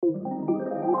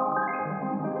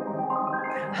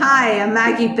Hi, I'm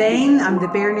Maggie Bain. I'm the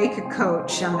Bare Naked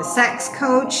Coach. I'm a sex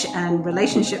coach and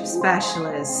relationship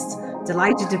specialist.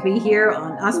 Delighted to be here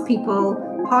on Us People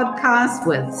podcast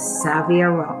with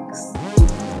Savia Rocks.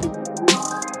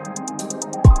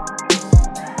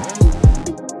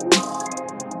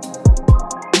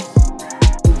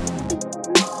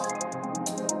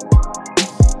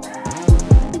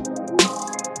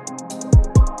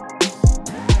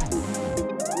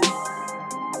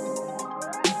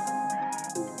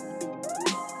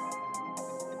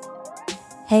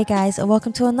 Hey guys, and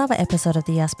welcome to another episode of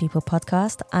the Us People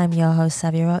podcast. I'm your host,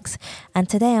 Savia Rocks, and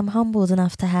today I'm humbled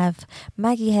enough to have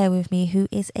Maggie here with me, who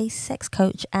is a sex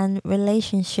coach and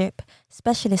relationship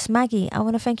specialist. Maggie, I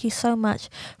want to thank you so much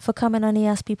for coming on the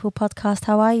Us People podcast.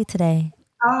 How are you today?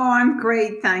 Oh, I'm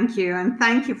great, thank you. And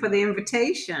thank you for the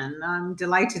invitation. I'm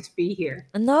delighted to be here.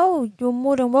 No, you're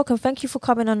more than welcome. Thank you for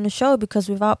coming on the show, because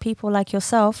without people like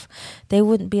yourself, there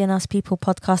wouldn't be an Us People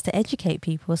podcast to educate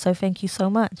people. So thank you so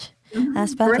much.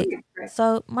 That's perfect. Great.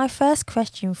 So my first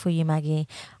question for you, Maggie,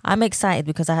 I'm excited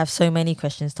because I have so many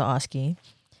questions to ask you.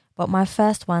 But my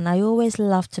first one, I always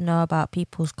love to know about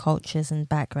people's cultures and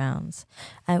backgrounds.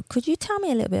 Could you tell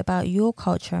me a little bit about your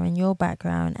culture and your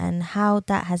background and how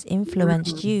that has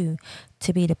influenced you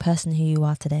to be the person who you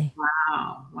are today?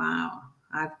 Wow.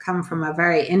 I've come from a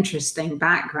very interesting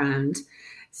background.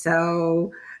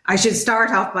 So I should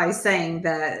start off by saying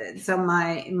that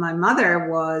my mother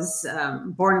was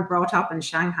born and brought up in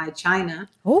Shanghai, China.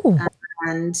 Oh.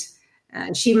 And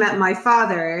she met my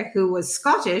father, who was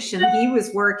Scottish, and he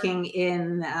was working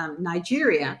in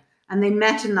Nigeria. And they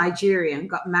met in Nigeria and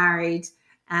got married.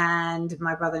 And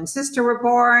my brother and sister were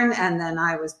born, and then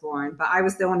I was born. But I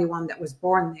was the only one that was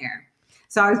born there.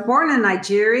 So I was born in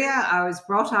Nigeria. I was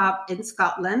brought up in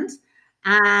Scotland.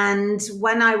 And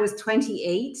when I was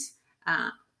 28,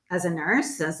 as a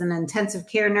nurse, as an intensive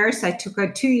care nurse, I took a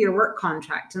 2-year work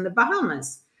contract in the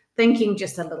Bahamas, thinking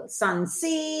just a little sun,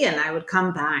 sea, and I would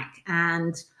come back.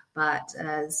 But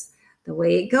as the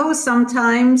way it goes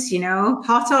sometimes,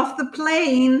 hot off the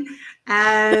plane.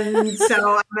 And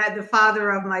so I met the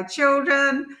father of my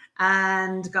children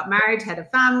and got married, had a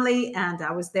family, and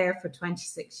I was there for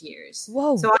 26 years.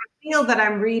 Whoa. So I feel that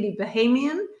I'm really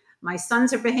Bahamian. My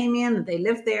sons are Bahamian and they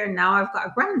live there. Now I've got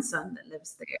a grandson that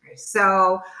lives there.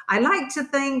 So I like to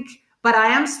think, but I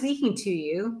am speaking to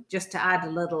you, just to add a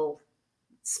little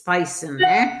spice in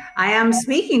there. I am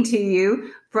speaking to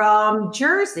you from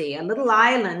Jersey, a little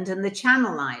island in the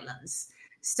Channel Islands.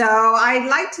 So I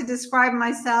like to describe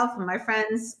myself, and my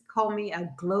friends call me a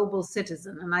global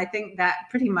citizen. And I think that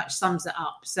pretty much sums it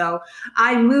up. So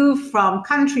I move from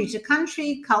country to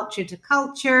country, culture to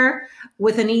culture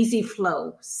with an easy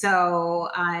flow. So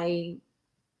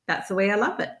that's the way I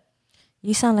love it.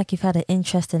 You sound like you've had an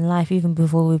interesting life even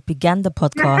before we began the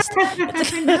podcast.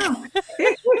 I know.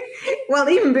 Well,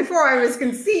 even before I was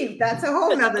conceived, that's a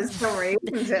whole nother story,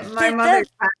 isn't it? My mother's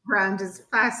background is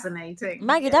fascinating.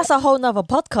 Maggie, that's a whole nother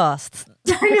podcast.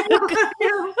 I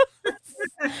know.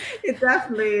 It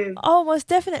definitely is. Oh, most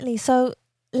definitely. So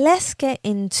let's get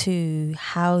into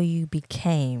how you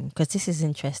became, because this is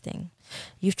interesting.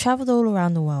 You've traveled all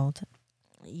around the world.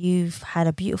 You've had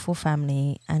a beautiful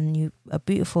family and a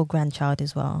beautiful grandchild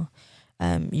as well.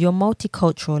 You're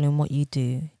multicultural in what you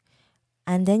do.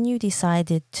 And then you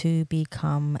decided to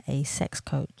become a sex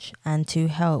coach and to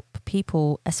help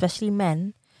people, especially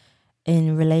men,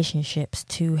 in relationships,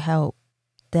 to help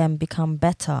them become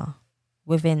better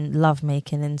within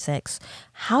lovemaking and sex.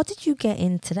 How did you get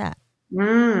into that?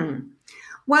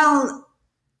 Well,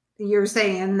 you're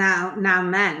saying now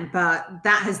men, but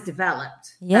that has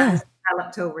developed. Yeah. That has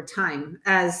developed over time,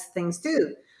 as things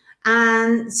do.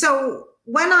 And so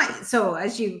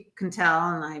as you can tell,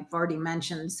 and I've already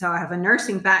mentioned, so I have a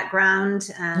nursing background.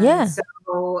 And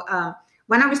so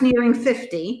when I was nearing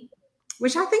 50,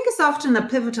 which I think is often a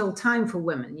pivotal time for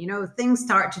women, things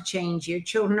start to change. Your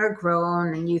children are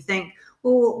grown and you think,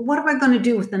 well, what am I going to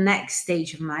do with the next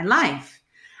stage of my life?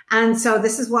 And so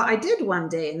this is what I did one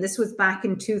day. And this was back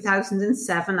in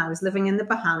 2007. I was living in the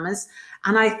Bahamas.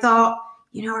 And I thought,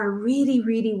 I really,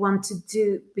 really want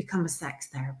to become a sex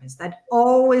therapist. I'd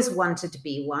always wanted to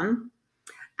be one.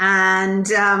 And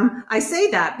I say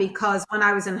that because when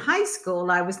I was in high school,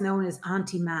 I was known as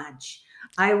Auntie Madge.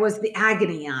 I was the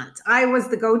agony aunt. I was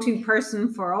the go-to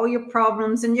person for all your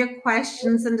problems and your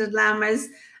questions and dilemmas.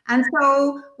 And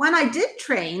so when I did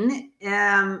train,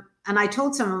 and I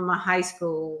told some of my high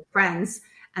school friends,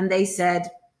 and they said,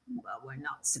 well, we're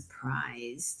not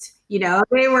surprised.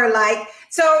 They were like,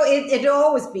 so it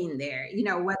always been there,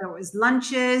 whether it was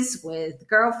lunches with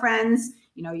girlfriends,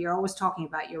 you're always talking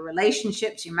about your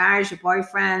relationships, your marriage, your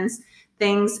boyfriends.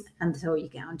 things until you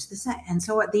get onto the sex. And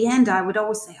so at the end, I would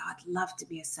always say, I'd love to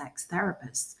be a sex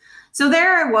therapist. So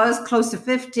there I was, close to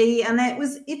 50, and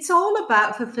it's all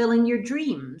about fulfilling your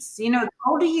dreams. You know, the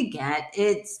older you get,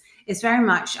 it's very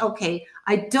much, okay,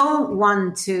 I don't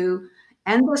want to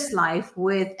end this life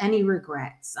with any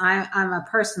regrets. I'm a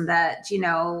person that, you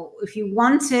know, if you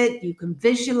want it, you can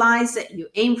visualize it, you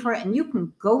aim for it, and you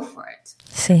can go for it.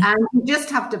 See. And you just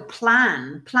have to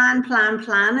plan,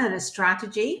 and a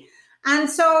strategy. And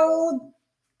so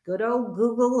good old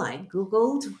Google, I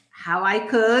Googled how I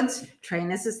could train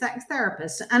as a sex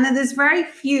therapist. And there's very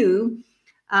few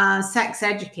sex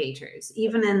educators,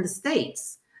 even in the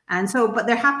States. And so, but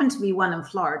there happened to be one in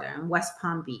Florida, in West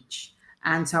Palm Beach.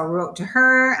 And so I wrote to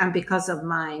her, and because of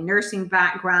my nursing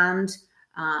background,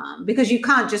 because you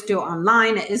can't just do it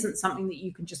online, it isn't something that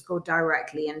you can just go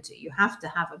directly into. You have to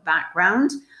have a background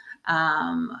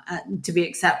to be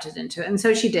accepted into it. And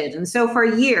so she did. And so for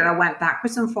a year, I went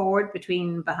backwards and forward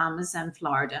between Bahamas and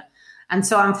Florida. And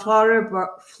so I'm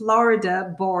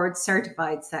Florida board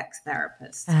certified sex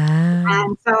therapist.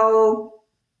 And so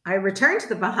I returned to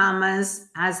the Bahamas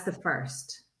as the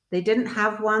first. They didn't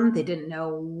have one. They didn't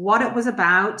know what it was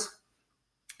about.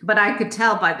 But I could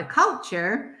tell by the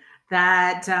culture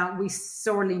that we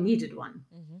sorely needed one.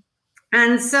 Mm-hmm.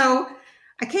 And so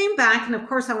I came back, and of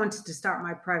course I wanted to start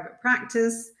my private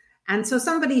practice. And so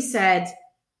somebody said,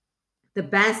 the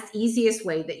best, easiest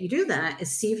way that you do that is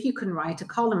see if you can write a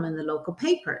column in the local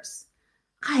papers.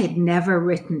 I had never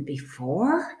written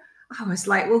before. I was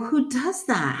like, well, who does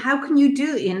that? How can you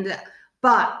do it?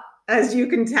 But as you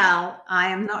can tell, I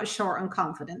am not short on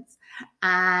confidence,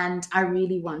 and I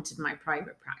really wanted my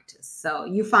private practice. So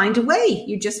you find a way,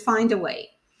 you just find a way.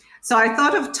 So I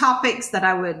thought of topics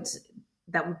that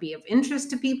would be of interest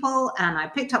to people. And I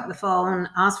picked up the phone,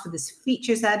 asked for this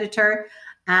features editor,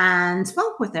 and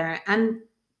spoke with her. And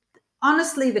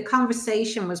honestly, the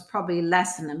conversation was probably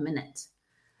less than a minute.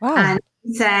 Wow. And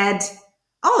he said,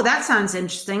 oh, that sounds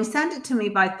interesting. Send it to me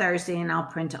by Thursday and I'll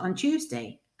print it on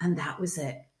Tuesday. And that was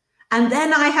it. And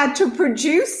then I had to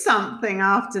produce something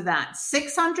after that,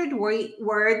 600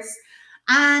 words.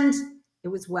 And it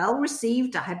was well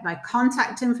received. I had my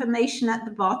contact information at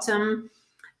the bottom,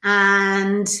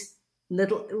 and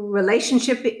little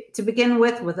relationship to begin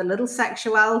with a little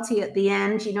sexuality at the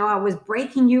end. You know, I was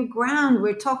breaking new ground.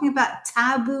 We're talking about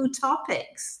taboo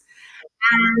topics.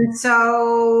 And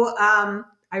so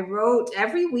I wrote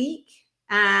every week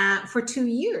for 2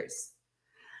 years.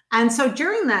 And so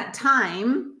during that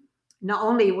time, not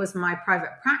only was my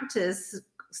private practice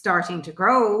starting to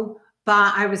grow,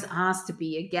 but I was asked to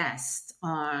be a guest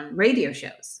on radio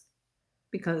shows,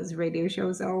 because radio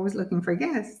shows are always looking for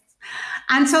guests.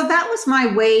 And so that was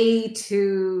my way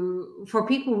for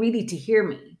people really to hear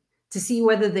me, to see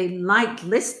whether they liked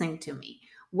listening to me,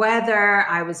 whether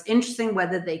I was interesting,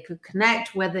 whether they could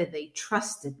connect, whether they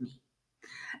trusted me.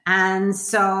 And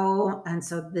so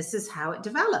this is how it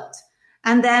developed.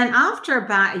 And then after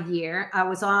about a year, I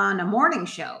was on a morning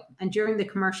show. And during the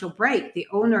commercial break, the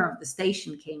owner of the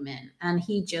station came in and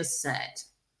he just said,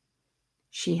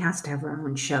 she has to have her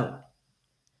own show.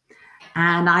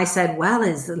 And I said, well,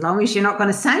 as long as you're not going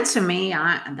to censor me,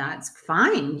 that's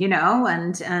fine, you know.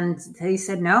 And they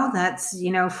said, no, that's,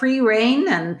 you know, free reign.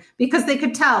 And because they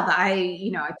could tell that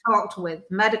I talked with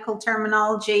medical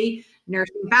terminology,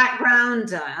 nursing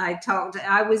background.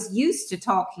 I was used to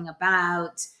talking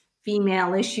about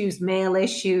female issues, male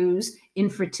issues,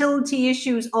 infertility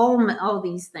issues, all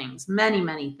these things, many,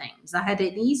 many things. I had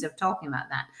an ease of talking about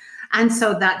that. And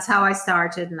so that's how I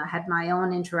started. And I had my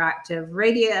own interactive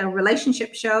radio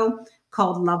relationship show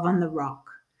called Love on the Rock.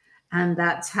 And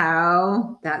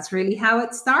that's really how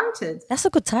it started. That's a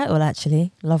good title,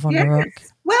 actually. Love on the Rock.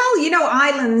 Well, you know,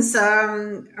 islands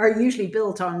are usually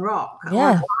built on rock.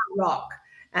 Yeah. On rock.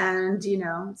 And, you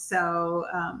know, so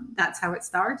that's how it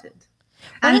started.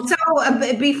 And so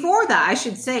before that, I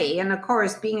should say, and of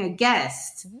course, being a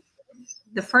guest,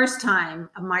 the first time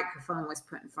a microphone was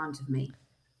put in front of me,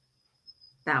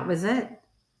 that was it.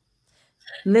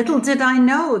 Little did I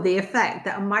know the effect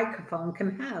that a microphone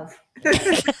can have.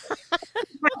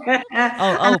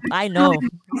 Oh, I know.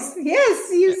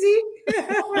 Yes, you see.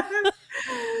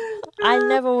 I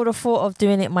never would have thought of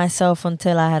doing it myself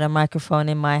until I had a microphone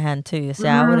in my hand too. So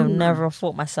I would have never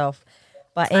thought myself.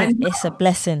 But it's a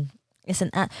blessing.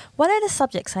 One of the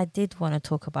subjects I did want to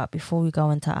talk about before we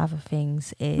go into other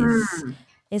things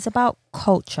is about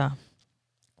culture,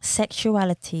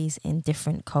 sexualities in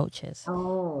different cultures,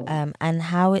 and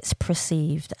how it's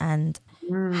perceived and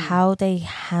how they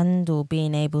handle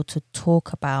being able to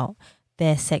talk about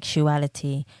their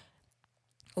sexuality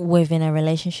within a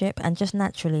relationship and just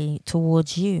naturally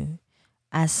towards you.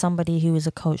 as somebody who is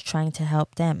a coach trying to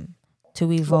help them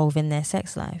to evolve in their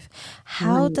sex life.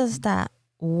 How does that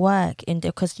work?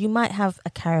 Because you might have a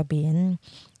Caribbean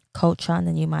culture, and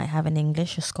then you might have an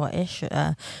English, a Scottish,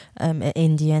 an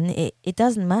Indian. It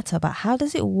doesn't matter. But how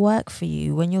does it work for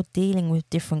you when you're dealing with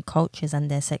different cultures and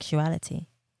their sexuality?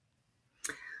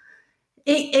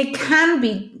 It can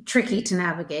be tricky to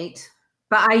navigate,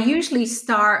 but I usually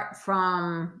start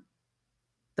from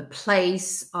the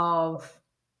place of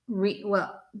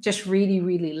just really,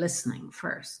 really listening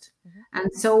first.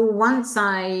 And so once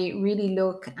I really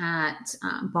look at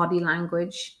body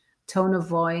language, tone of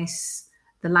voice,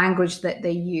 the language that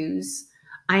they use,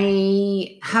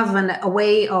 I have a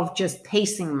way of just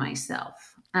pacing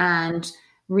myself, and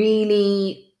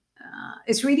really,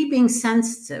 it's really being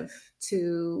sensitive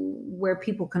to where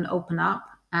people can open up,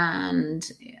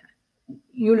 and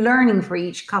you're learning for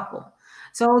each couple.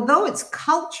 So although it's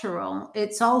cultural,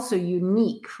 it's also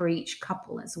unique for each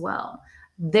couple as well,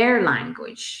 their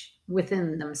language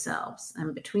within themselves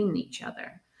and between each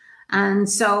other. And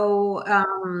so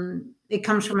it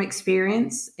comes from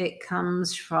experience. It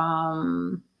comes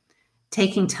from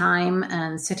taking time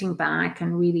and sitting back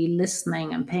and really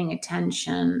listening and paying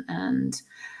attention. And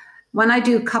when I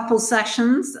do couple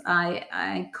sessions,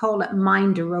 I call it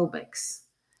mind aerobics,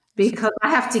 because I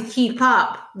have to keep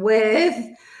up with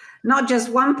not just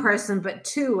one person, but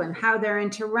two, and how they're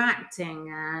interacting.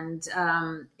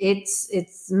 And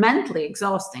it's mentally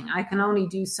exhausting. I can only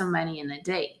do so many in a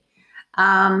day.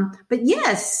 But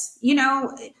yes,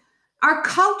 our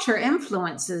culture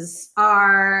influences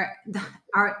our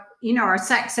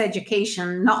sex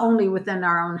education, not only within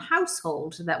our own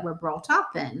household that we're brought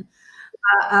up in,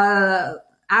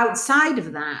 outside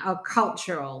of that, our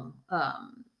cultural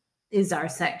is our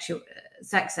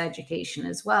sex education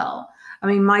as well. I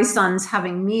mean, my sons,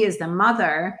 having me as the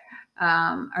mother,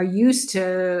 are used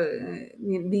to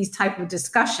these type of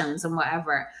discussions and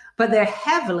whatever, but they're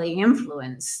heavily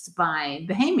influenced by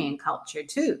Bahamian culture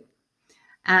too.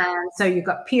 And so you've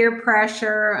got peer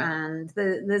pressure, and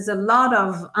there's a lot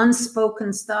of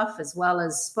unspoken stuff as well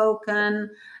as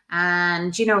spoken.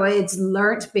 And, it's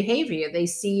learnt behavior. They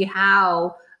see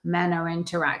how men are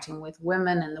interacting with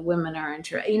women, and the women are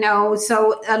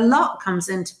so a lot comes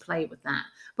into play with that.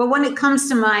 But when it comes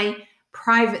to my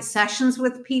private sessions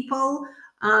with people,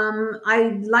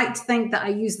 I like to think that I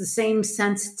use the same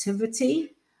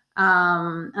sensitivity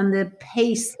and the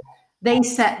pace. They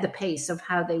set the pace of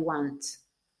how they want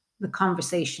the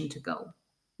conversation to go,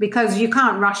 because you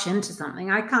can't rush into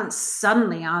something. I can't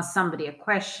suddenly ask somebody a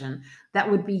question that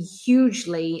would be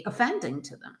hugely offending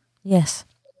to them. Yes.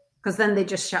 Because then they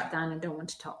just shut down and don't want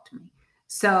to talk to me.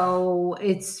 So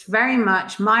it's very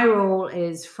much my role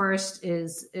is first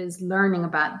is learning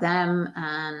about them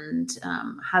and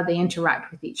how they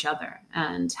interact with each other,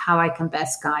 and how I can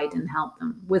best guide and help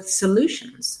them with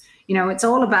solutions. It's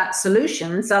all about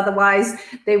solutions. Otherwise,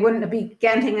 they wouldn't be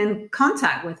getting in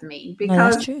contact with me,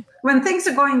 because when things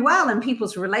are going well in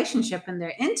people's relationship and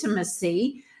their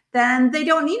intimacy, then they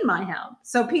don't need my help.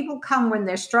 So people come when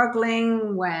they're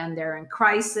struggling, when they're in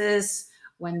crisis,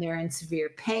 when they're in severe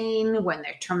pain, when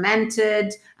they're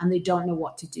tormented, and they don't know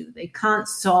what to do. They can't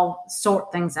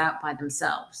sort things out by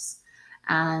themselves.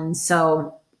 And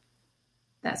so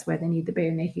that's where they need the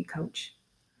Bare Naked coach.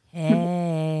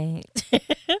 Hey.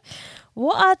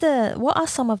 What are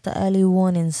some of the early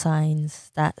warning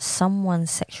signs that someone's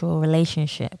sexual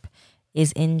relationship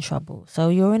is in trouble? So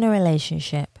you're in a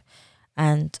relationship,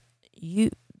 and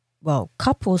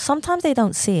couples, sometimes they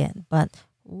don't see it, but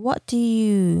what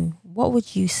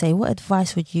would you say, what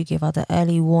advice would you give are the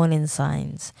early warning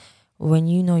signs when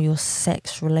you know your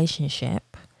sex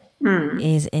relationship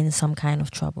is in some kind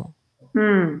of trouble?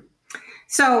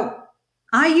 So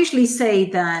I usually say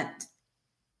that,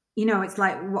 it's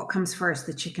like, what comes first,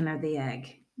 the chicken or the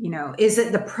egg? Is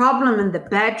it the problem in the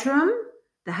bedroom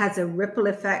that has a ripple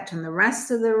effect on the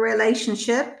rest of the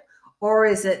relationship? Or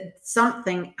is it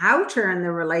something outer in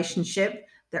the relationship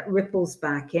that ripples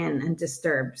back in and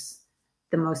disturbs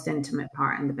the most intimate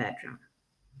part in the bedroom?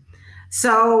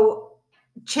 So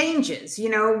changes,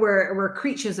 we're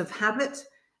creatures of habit.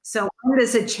 So when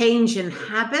there's a change in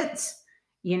habit,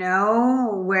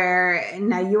 where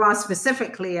now you asked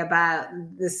specifically about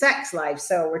the sex life.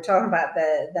 So we're talking about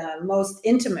the most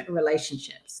intimate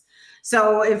relationships.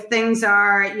 So if things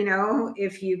are,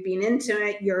 if you've been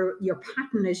intimate, your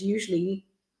pattern is usually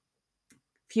a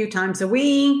few times a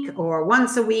week or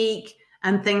once a week,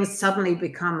 and things suddenly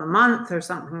become a month or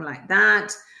something like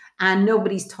that, and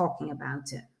nobody's talking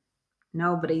about it.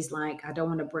 Nobody's like, I don't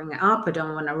want to bring it up. I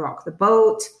don't want to rock the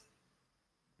boat.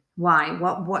 Why?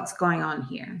 What's going on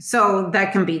here? So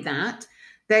that can be that.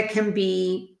 there can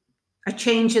be a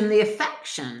change in the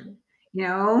affection,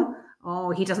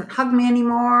 oh, he doesn't hug me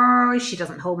anymore, she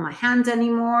doesn't hold my hand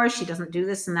anymore, she doesn't do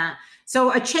this and that.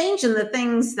 So a change in the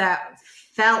things that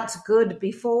felt good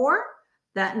before,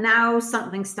 that now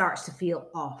something starts to feel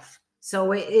off.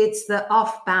 So it's the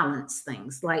off balance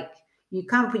things, like you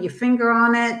can't put your finger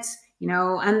on it,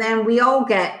 and then we're all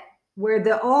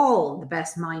the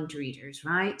best mind readers,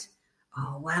 right?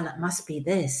 Oh, well, it must be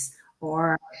this,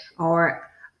 or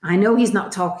I know he's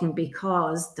not talking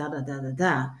because da da da da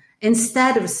da,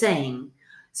 instead of saying,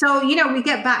 so, we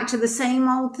get back to the same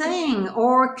old thing.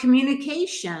 Or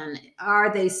communication.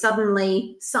 Are they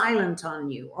suddenly silent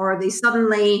on you? Or are they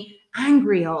suddenly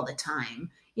angry all the time?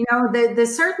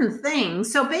 There's certain things.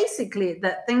 So basically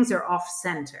that things are off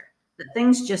center, that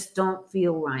things just don't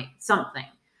feel right, something.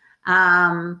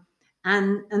 And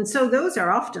so those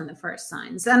are often the first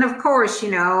signs. And of course,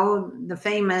 the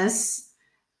famous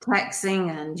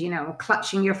texting and,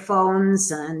 clutching your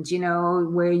phones and,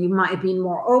 where you might have been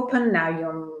more open. Now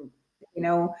you're,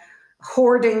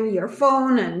 hoarding your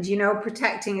phone and,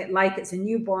 protecting it like it's a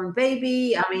newborn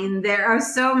baby. I mean, there are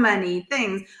so many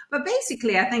things, but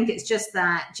basically I think it's just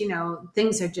that,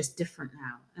 things are just different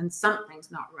now and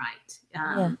something's not right.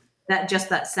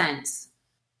 That sense.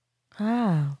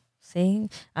 Wow. See,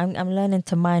 I'm learning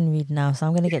to mind read now, so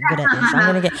I'm gonna get good at this.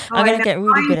 I'm gonna get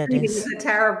really good at this. It's a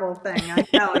terrible thing, I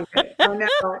tell you. Oh no.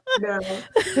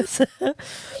 So,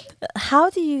 how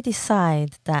do you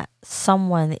decide that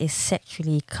someone is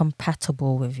sexually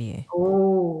compatible with you?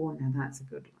 Oh, no, that's a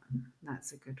good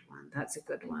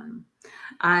one.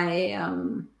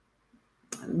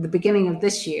 The beginning of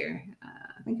this year,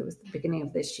 I think it was the beginning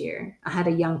of this year, I had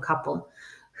a young couple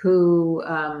who.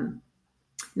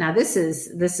 Now this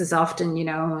is often,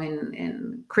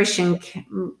 in Christian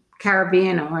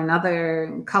Caribbean or in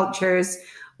other cultures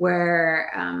where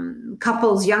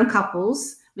young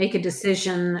couples make a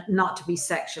decision not to be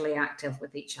sexually active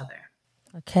with each other.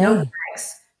 Okay. No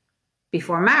sex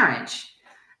before marriage.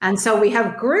 And so we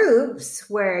have groups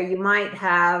where you might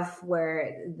have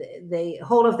where the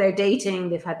whole of their dating,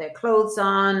 they've had their clothes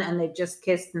on and they've just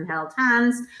kissed and held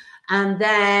hands. And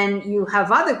then you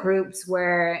have other groups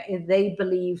where they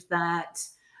believe that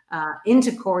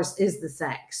intercourse is the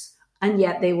sex, and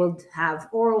yet they will have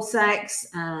oral sex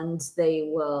and they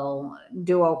will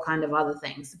do all kind of other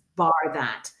things, bar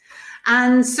that.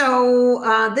 And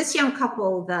so this young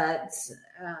couple that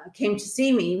came to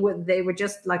see me, they were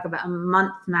just like about a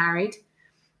month married.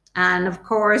 And of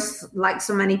course, like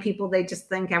so many people, they just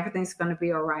think everything's going to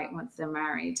be all right once they're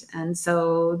married. And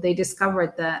so they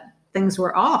discovered that things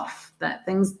were off, that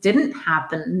things didn't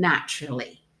happen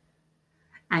naturally.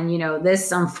 And,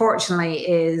 this unfortunately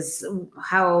is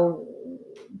how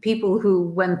people who,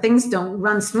 when things don't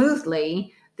run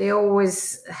smoothly, they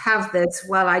always have this,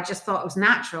 well, I just thought it was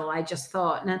natural. I just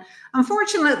thought, and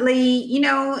unfortunately,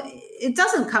 it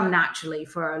doesn't come naturally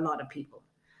for a lot of people.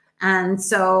 And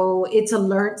so it's a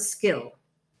learned skill.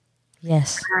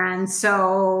 Yes. And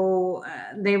so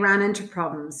they ran into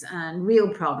problems and real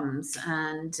problems,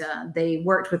 and they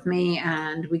worked with me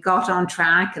and we got on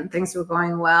track and things were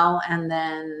going well. And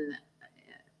then,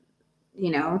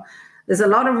 there's a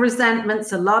lot of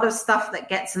resentments, a lot of stuff that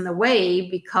gets in the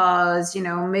way because,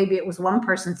 maybe it was one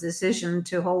person's decision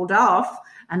to hold off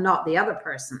and not the other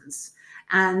person's.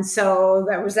 And so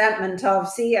the resentment of,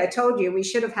 see, I told you we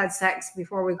should have had sex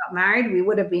before we got married. We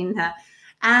would have been...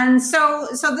 And so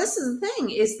this is the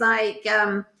thing, is like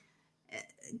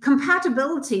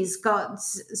compatibility's got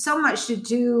so much to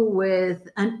do with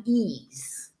an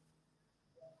ease.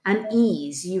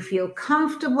 You feel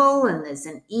comfortable and there's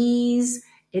an ease.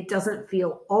 It doesn't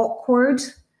feel awkward.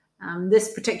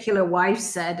 This particular wife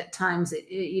said at times,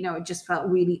 it just felt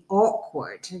really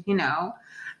awkward,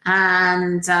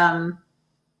 and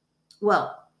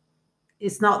well,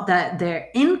 it's not that they're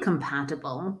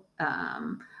incompatible,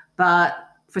 but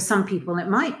for some people it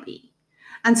might be.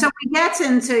 And so we get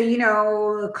into,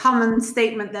 a common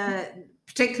statement that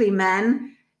particularly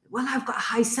men, well, I've got a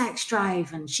high sex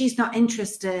drive and she's not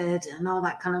interested and all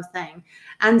that kind of thing.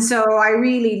 And so I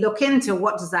really look into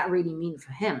what does that really mean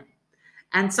for him.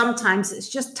 And sometimes it's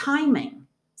just timing.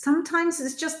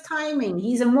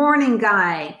 He's a morning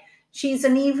guy. She's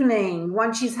an evening,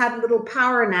 once she's had a little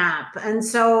power nap. And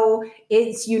so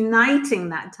it's uniting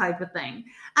that type of thing.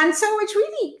 And so it's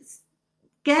really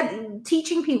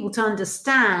teaching people to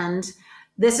understand,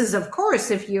 this is, of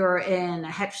course, if you're in a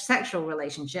heterosexual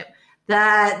relationship,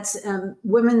 that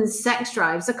women's sex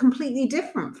drives are completely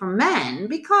different from men,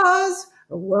 because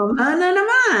a woman and a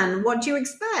man, what do you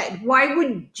expect? Why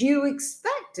would you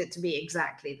expect it to be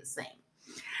exactly the same?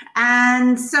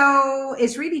 And so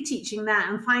it's really teaching that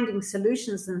and finding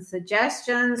solutions and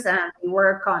suggestions. And we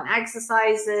work on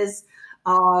exercises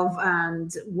of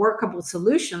and workable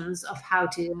solutions of how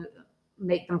to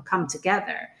make them come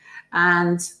together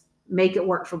and make it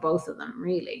work for both of them,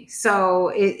 really.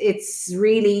 So it's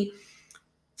really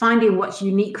finding what's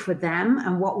unique for them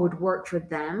and what would work for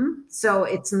them. So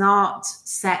it's not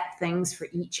set things for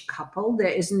each couple. There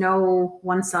is no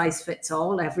one size fits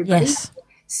all, everybody. Yes.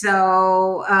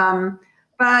 So,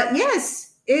 but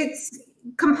yes, it's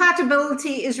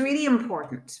compatibility is really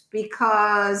important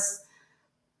because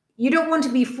you don't want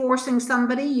to be forcing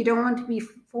somebody. You don't want to be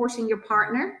forcing your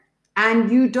partner,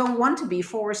 and you don't want to be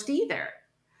forced either.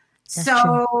 That's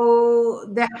so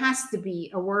true. There has to be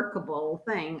a workable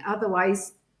thing.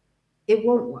 Otherwise, it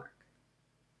won't work.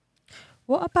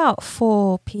 What about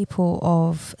for people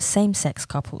of same-sex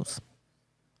couples?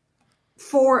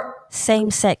 For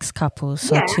same-sex couples,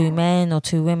 so yeah. 2 men or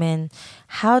 2 women,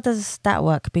 how does that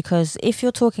work? Because if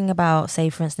you're talking about,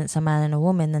 say, for instance, a man and a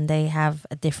woman, and they have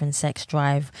a different sex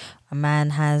drive, a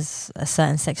man has a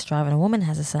certain sex drive and a woman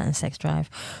has a certain sex drive.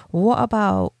 What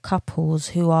about couples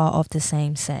who are of the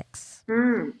same sex?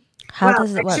 How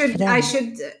does it work for them? I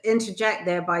should interject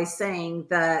there by saying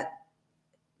that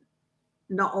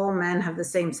not all men have the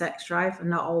same sex drive and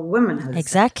not all women have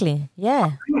exactly.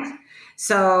 Yeah.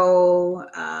 So,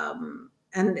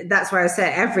 and that's why I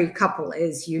say every couple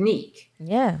is unique.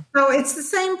 Yeah. So it's the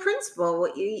same principle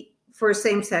for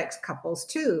same-sex couples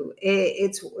too.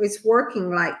 It's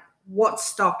working like what's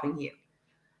stopping you.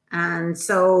 And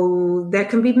so there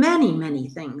can be many, many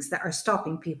things that are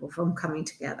stopping people from coming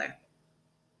together.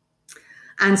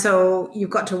 And so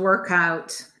you've got to work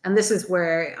out, and this is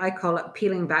where I call it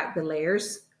peeling back the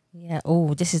layers. Yeah.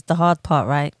 Oh, this is the hard part,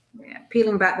 right? Yeah,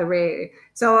 peeling back the layer.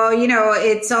 So,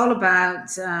 it's all about,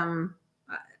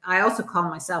 I also call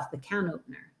myself the can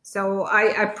opener. So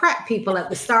I prep people at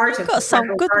the start. You've got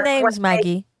some good names,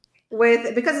 Maggie.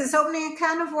 Because it's opening a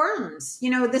can of worms.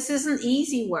 This isn't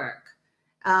easy work,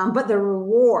 but the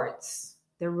rewards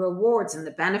and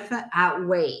the benefit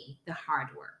outweigh the hard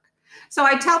work. So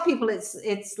I tell people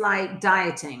it's like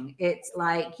dieting. It's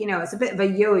like, it's a bit of a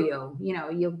yo-yo.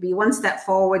 You'll be 1 step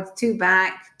forward, 2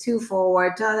 back, 2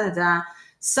 forward,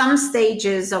 Some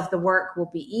stages of the work will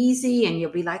be easy and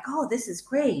you'll be like, oh, this is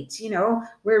great.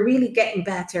 We're really getting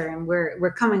better and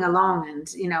we're coming along and,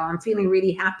 I'm feeling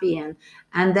really happy. And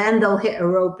then they'll hit a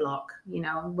roadblock,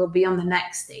 we'll be on the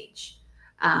next stage.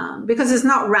 Because it's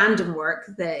not random work,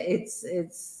 that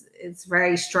it's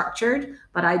very structured,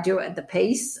 but I do it at the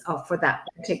pace for that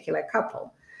particular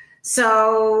couple.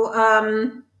 So,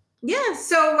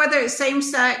 so whether it's same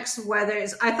sex,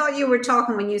 I thought you were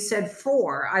talking when you said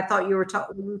 4, I thought you were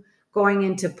going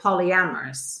into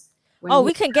polyamorous.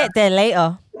 We can get there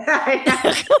later. You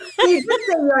did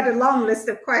say you had a long list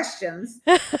of questions.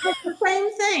 It's the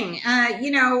same thing.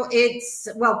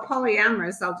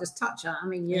 Polyamorous, I'll just touch on. I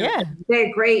mean,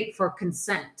 they're great for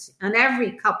consent, and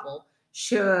every couple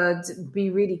should be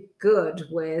really good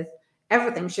with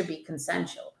everything should be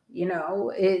consensual.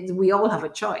 We all have a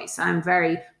choice. I'm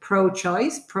very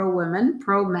pro-choice, pro-women,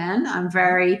 pro-men. I'm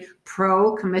very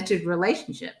pro-committed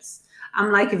relationships.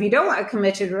 I'm like, if you don't want a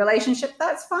committed relationship,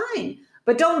 that's fine.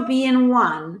 But don't be in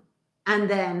one and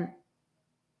then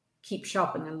keep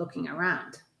shopping and looking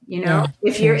around.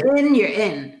 If you're in, you're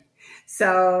in.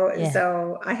 So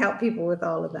I help people with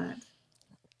all of that.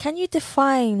 Can you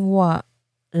define what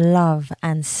love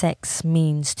and sex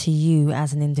means to you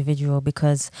as an individual?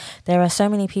 Because there are so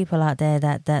many people out there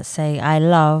that say I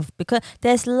love, because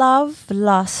there's love,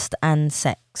 lust and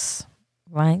sex,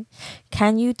 right?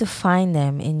 Can you define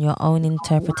them in your own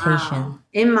interpretation? Wow.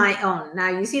 In my own. Now,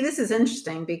 you see, this is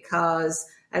interesting because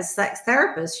as sex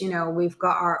therapists, we've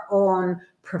got our own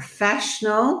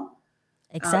professional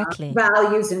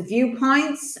values and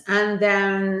viewpoints, and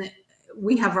then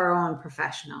we have our own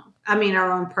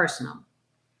our own personal.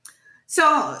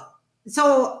 So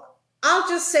I'll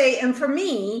just say, and for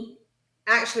me,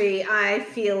 actually, I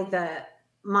feel that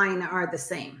mine are the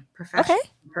same, professional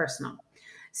and personal.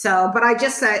 So, but I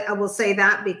will say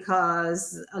that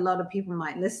because a lot of people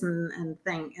might listen and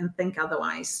think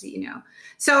otherwise,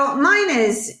 So mine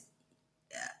is,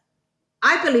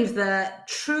 I believe that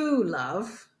true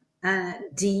love,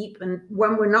 deep, and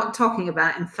when we're not talking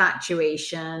about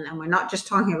infatuation and we're not just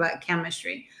talking about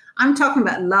chemistry, I'm talking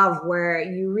about love where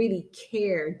you really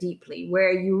care deeply,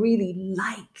 where you really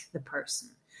like the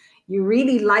person. You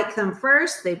really like them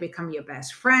first. They become your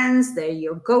best friends. They're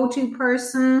your go-to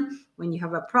person when you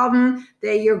have a problem.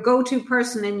 They're your go-to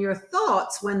person in your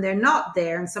thoughts when they're not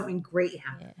there and something great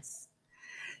happens. Yes.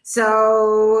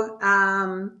 So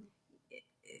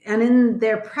and in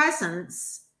their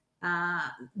presence,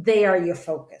 they are your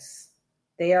focus.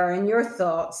 They are in your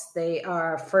thoughts. They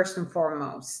are first and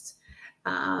foremost.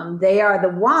 They are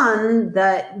the one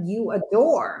that you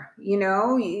adore.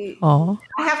 I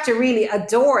have to really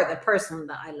adore the person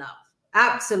that I love.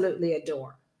 Absolutely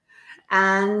adore.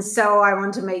 And so I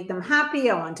want to make them happy.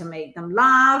 I want to make them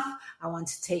laugh. I want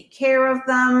to take care of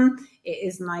them. It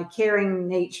is my caring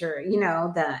nature,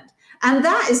 that. And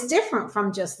that is different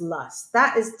from just lust.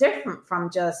 That is different from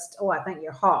just, oh, I think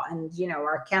you're hot. And,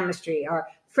 our chemistry, our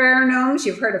pheromones.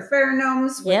 You've heard of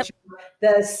pheromones, Yep. which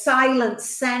are the silent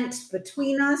scent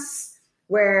between us,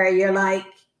 where you're like,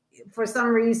 for some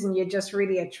reason, you're just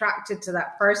really attracted to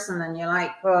that person. And you're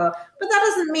like, well, but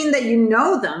that doesn't mean that you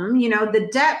know them. The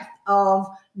depth of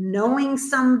knowing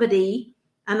somebody,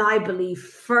 and I believe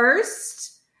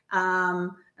first,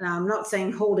 and I'm not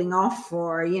saying holding off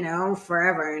for,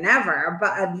 forever and ever,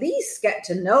 but at least get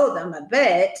to know them a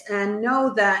bit and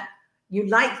know that you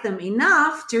like them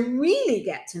enough to really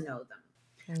get to know them.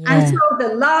 Yeah. And so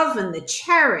the love and the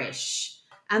cherish,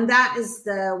 and that is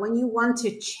when you want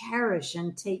to cherish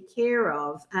and take care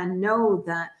of and know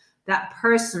that that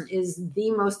person is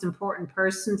the most important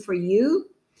person for you,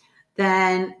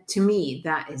 then to me,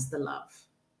 that is the love.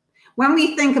 When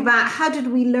we think about how did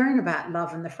we learn about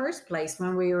love in the first place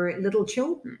when we were little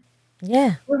children?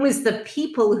 Yeah. It was the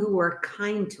people who were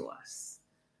kind to us,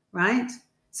 right?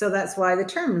 So that's why the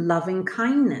term loving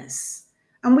kindness.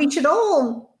 And we should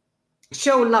all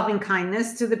show loving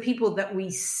kindness to the people that we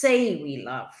say we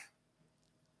love.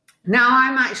 Now,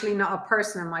 I'm actually not a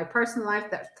person in my personal life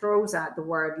that throws out the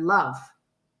word love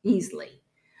easily,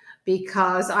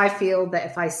 because I feel that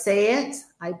if I say it,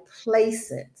 I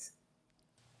place it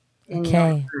in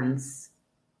your hands.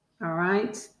 All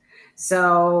right.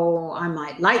 So I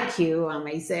might like you. I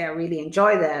may say I really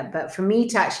enjoy that. But for me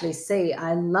to actually say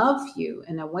I love you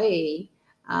in a way,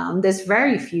 there's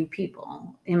very few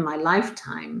people in my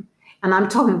lifetime, and I'm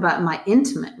talking about my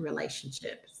intimate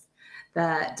relationships,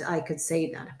 that I could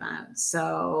say that about.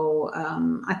 So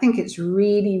I think it's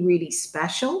really, really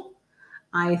special.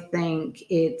 I think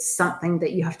it's something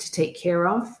that you have to take care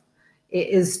of. It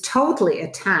is totally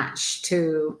attached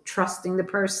to trusting the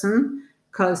person,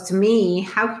 because to me,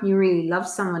 how can you really love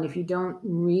someone if you don't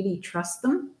really trust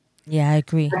them? Yeah, I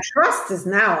agree. And trust is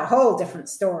now a whole different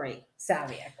story,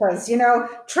 Savia, because,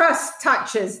 trust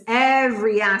touches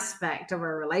every aspect of a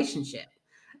relationship.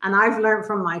 And I've learned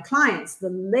from my clients the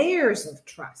layers of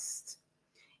trust.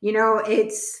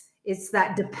 It's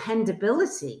that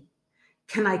dependability.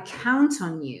 Can I count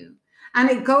on you? And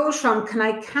it goes from, can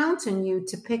I count on you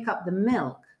to pick up the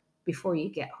milk before you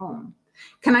get home?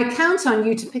 Can I count on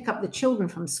you to pick up the children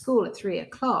from school at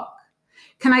 3:00?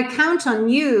 Can I count on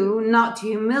you not to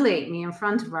humiliate me in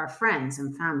front of our friends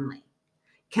and family?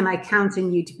 Can I count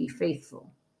on you to be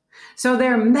faithful? So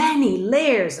there are many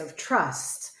layers of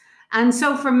trust. And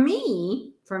so for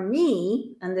me,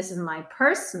 and this is my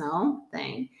personal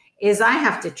thing, is I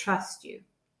have to trust you.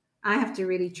 I have to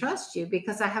really trust you,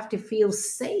 because I have to feel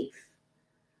safe.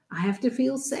 I have to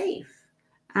feel safe.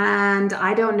 And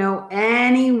I don't know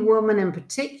any woman in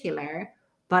particular,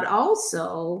 but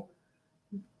also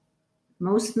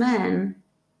most men,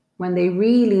 when they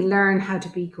really learn how to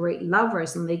be great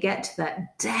lovers and they get to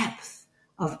that depth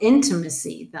of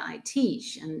intimacy that I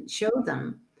teach and show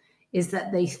them, is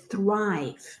that they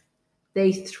thrive.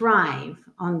 They thrive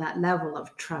on that level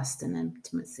of trust and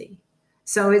intimacy.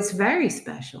 So it's very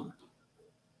special.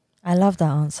 I love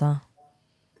that answer.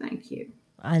 Thank you.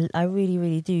 I really,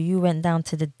 really do. You went down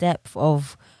to the depth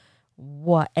of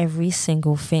what every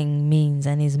single thing means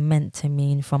and is meant to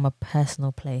mean from a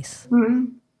personal place. Mm-hmm.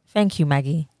 Thank you,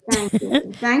 Maggie. Thank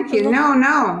you. Thank you.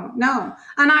 No.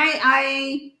 And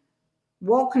I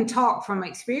walk and talk from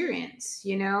experience.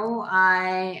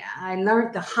 I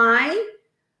learned the high,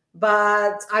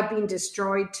 but I've been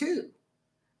destroyed too.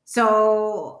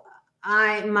 So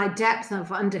my depth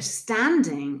of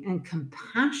understanding and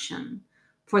compassion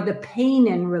for the pain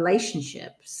in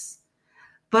relationships,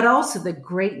 but also the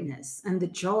greatness and the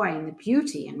joy and the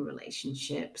beauty in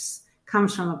relationships,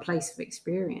 comes from a place of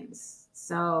experience.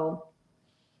 So,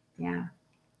 yeah.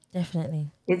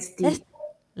 Definitely. It's deep.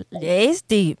 It is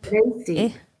deep.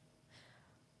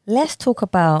 Let's talk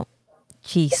about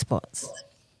G-spots.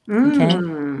 Okay.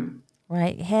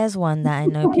 Right. Here's one that I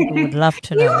know people would love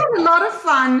to know. You had a lot of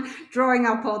fun drawing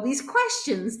up all these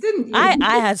questions, didn't you? I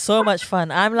had so much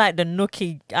fun. I am like the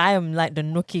nookie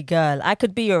girl. I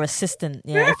could be your assistant.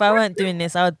 Yeah. If I weren't doing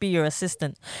this, I would be your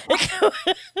assistant.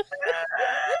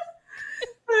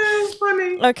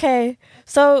 Funny. Okay.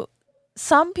 So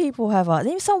some people have asked,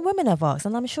 even some women have asked,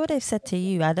 and I'm sure they've said to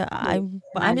you, but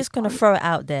I'm just going to throw it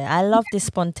out there. I love this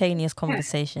spontaneous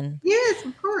conversation. Yes,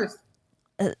 of course.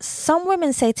 Some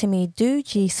women say to me, do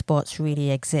G-spots really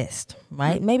exist?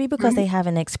 Right? Maybe because they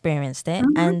haven't experienced it.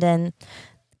 And then,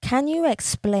 can you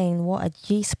explain what a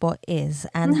G-spot is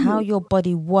and how your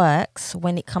body works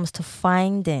when it comes to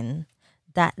finding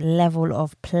that level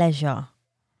of pleasure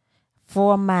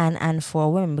for a man and for a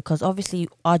woman? Because obviously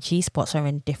our G-spots are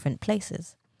in different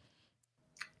places.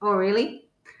 Oh, really?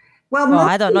 Well,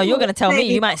 I don't know. You're going to tell me.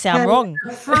 You might say I'm wrong.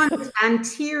 The front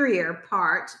anterior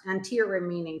part, anterior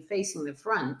meaning facing the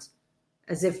front,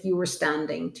 as if you were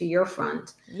standing to your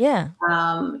front. Yeah.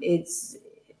 It's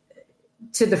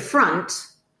to the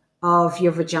front of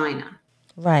your vagina.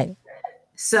 Right.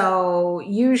 So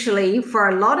usually for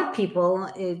a lot of people,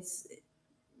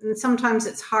 sometimes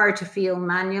it's hard to feel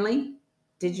manually,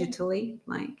 digitally.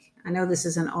 Like, I know this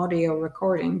is an audio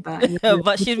recording, but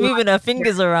but she's moving her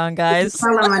fingers around, guys.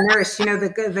 Tell I'm a nurse,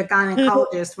 the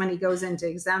gynecologist when he goes in to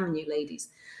examine you, ladies.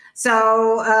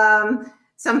 So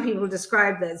some people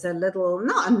describe that as a little,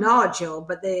 not a nodule,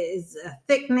 but there is a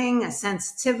thickening, a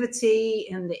sensitivity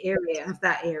in the area of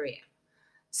that area.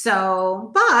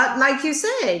 So, but like you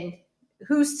said,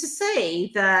 who's to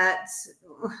say that?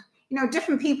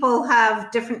 Different people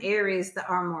have different areas that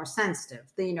are more sensitive.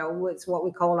 It's what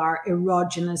we call our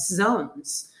erogenous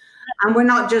zones. And we're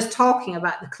not just talking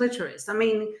about the clitoris. I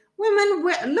mean, women,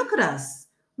 look at us.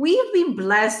 We have been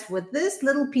blessed with this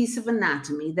little piece of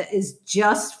anatomy that is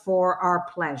just for our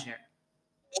pleasure.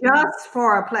 Just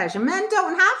for our pleasure. Men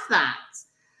don't have that.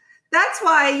 That's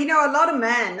why, a lot of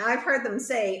men, I've heard them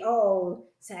say,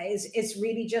 it's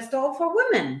really just all for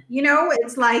women.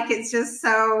 It's like, it's just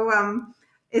so...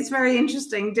 it's very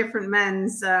interesting, different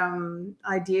men's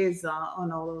ideas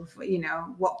on all of,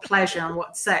 what pleasure and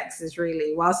what sex is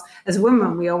really. Whilst as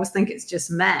women, we always think it's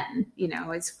just men,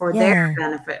 it's for their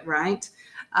benefit, right?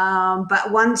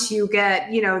 But once you get,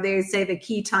 they say the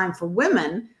key time for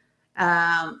women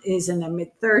is in the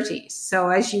mid-30s. So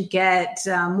as you get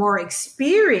more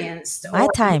experienced,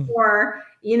 then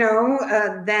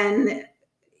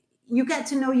you get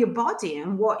to know your body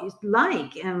and what it's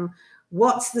like and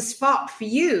what's the spot for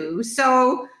you.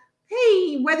 So,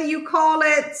 hey, whether you call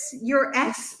it your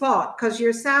F spot because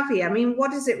you're savvy, I mean,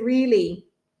 what does it really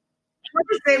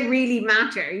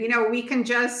matter? We can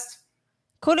just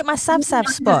call it my sav spot.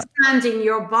 Understanding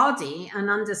your body and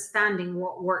understanding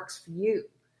what works for you,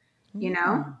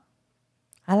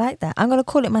 I like that. I'm going to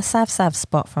call it my sav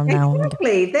spot from now on.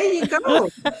 Exactly. There you go.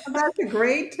 That's a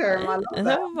great term. I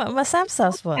love that. My sav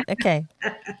spot. Okay.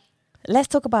 Let's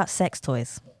talk about sex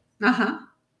toys. Uh-huh.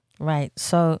 Right.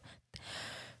 So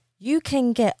you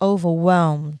can get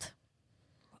overwhelmed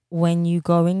when you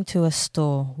go into a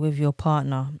store with your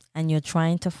partner and you're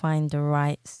trying to find the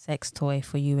right sex toy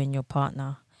for you and your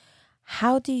partner.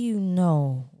 How do you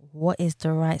know what is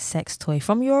the right sex toy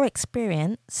from your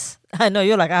experience? I know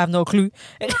you're like, I have no clue.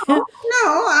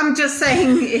 No, I'm just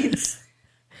saying it's,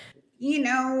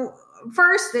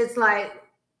 first it's like,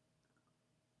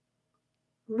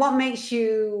 what makes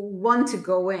you want to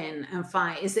go in and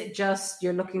find? Is it just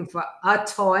you're looking for a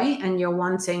toy and you're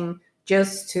wanting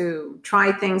just to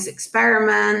try things,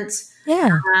 experiment?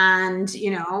 Yeah. And,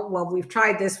 we've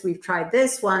tried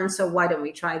this one, so why don't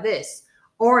we try this?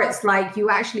 Or it's like you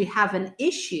actually have an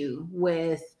issue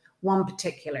with one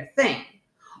particular thing.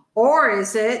 Or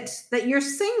is it that you're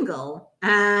single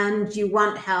and you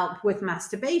want help with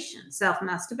masturbation,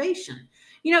 self-masturbation?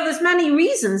 There's many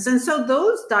reasons. And so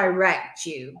those direct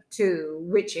you to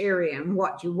which area and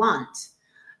what you want.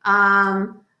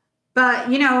 But,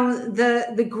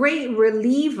 the great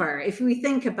reliever, if we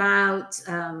think about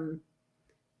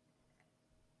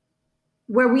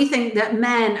where we think that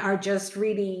men are just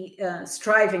really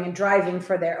striving and driving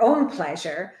for their own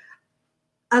pleasure,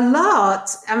 a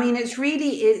lot, it's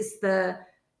really is the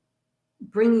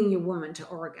bringing your woman to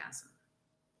orgasm.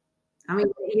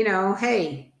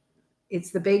 Hey,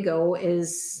 it's the big O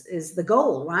is the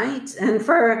goal, right? And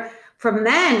for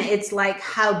men, it's like,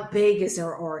 how big is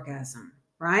their orgasm,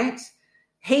 right?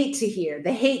 They hate to hear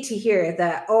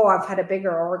that, I've had a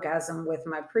bigger orgasm with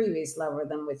my previous lover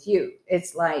than with you.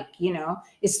 It's like,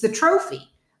 it's the trophy.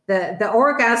 The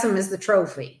orgasm is the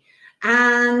trophy.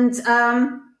 And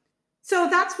so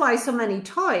that's why so many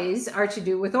toys are to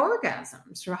do with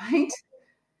orgasms, right?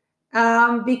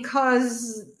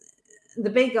 Because the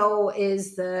big O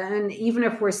is and even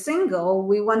if we're single,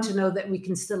 we want to know that we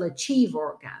can still achieve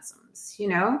orgasms,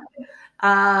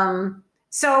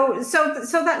 So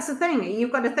that's the thing.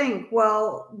 You've got to think,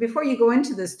 well, before you go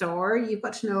into the store, you've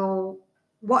got to know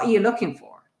what you're looking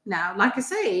for. Now, like I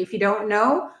say, if you don't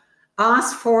know,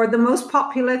 ask for the most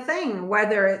popular thing,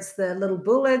 whether it's the little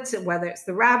bullet, whether it's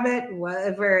the rabbit,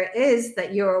 whatever it is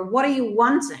that what are you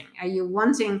wanting? Are you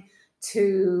wanting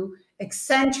to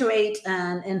accentuate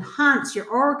and enhance your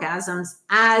orgasms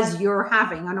as you're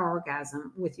having an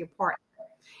orgasm with your partner?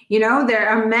 There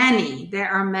are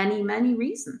many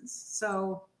reasons.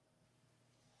 So,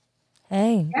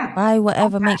 hey, buy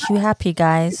whatever makes you happy,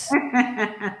 guys.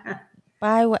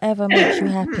 Buy whatever makes you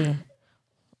happy.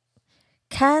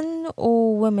 Can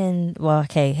all women... Well,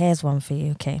 okay, here's one for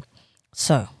you. Okay.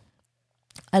 So,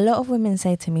 a lot of women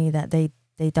say to me that they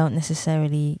don't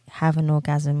necessarily have an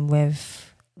orgasm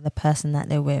with the person that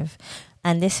they're with.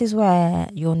 And this is where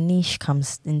your niche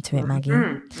comes into it,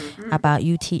 Maggie. About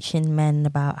you teaching men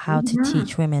about how to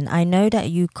teach women. I know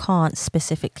that you can't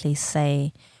specifically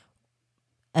say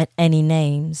any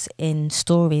names in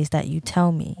stories that you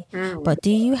tell me, but do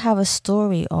you have a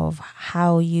story of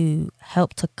how you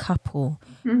helped a couple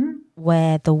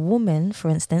where the woman, for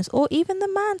instance, or even the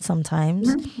man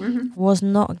sometimes, was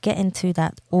not getting to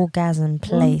that orgasm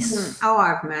place? Oh,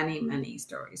 I have many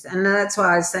stories, and that's what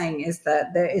I was saying, is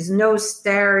that there is no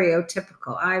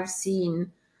stereotypical. I've seen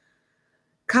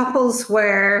couples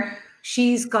where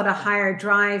she's got a higher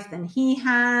drive than he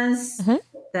has,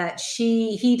 that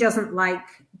he doesn't like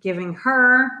giving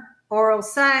her oral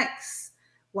sex,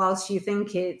 whilst you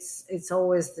think it's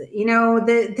always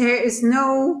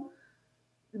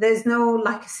there's no,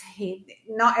 like I say,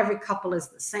 not every couple is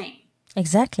the same.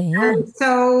 Exactly. Yeah. And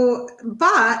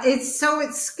but it's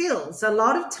skills. A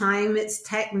lot of time it's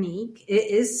technique, it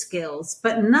is skills,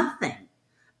 but nothing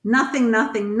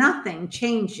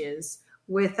changes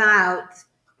without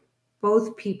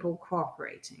both people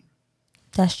cooperating.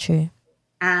 That's true.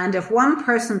 And if one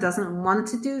person doesn't want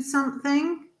to do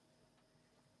something,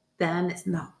 then it's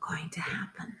not going to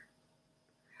happen.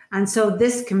 And so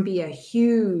this can be a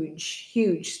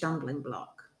huge stumbling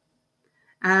block.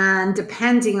 And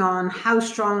depending on how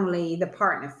strongly the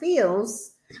partner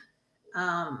feels,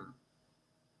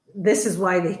 this is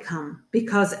why they come,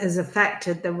 because it has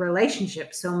affected the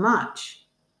relationship so much.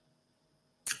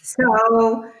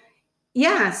 So,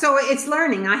 so it's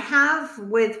learning. I have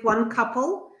with one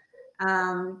couple,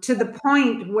 to the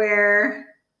point where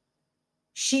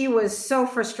she was so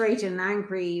frustrated and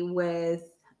angry with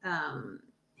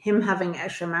him having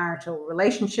extramarital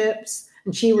relationships,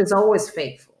 and she was always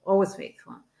faithful.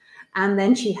 And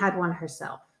then she had one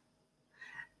herself.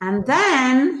 And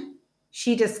then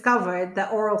she discovered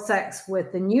that oral sex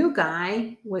with the new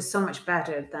guy was so much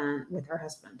better than with her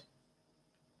husband.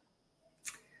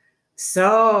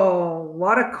 So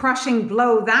what a crushing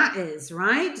blow that is,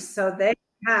 right? So they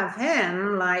have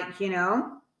him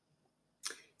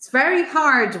it's very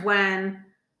hard when,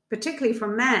 particularly for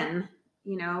men,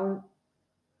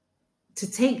 to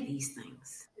take these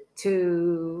things.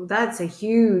 That's a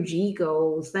huge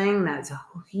ego thing. That's a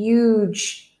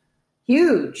huge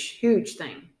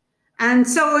thing. And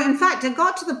so, in fact, it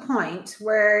got to the point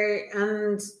where,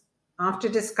 and after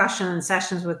discussion and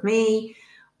sessions with me,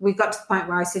 we got to the point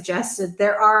where I suggested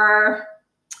there are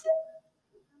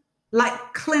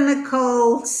like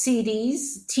clinical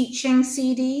CDs, teaching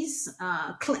CDs.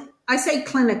 I say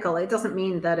clinical, it doesn't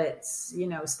mean that it's,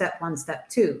 step 1, step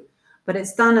 2, but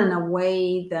it's done in a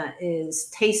way that is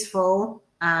tasteful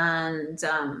and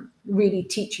really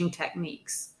teaching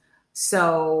techniques.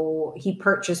 So he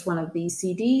purchased one of these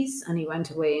CDs and he went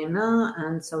away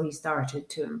and so he started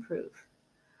to improve.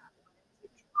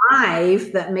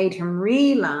 Drive that made him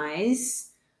realize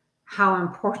how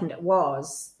important it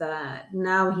was, that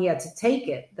now he had to take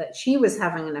it, that she was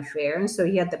having an affair. And so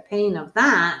he had the pain of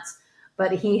that,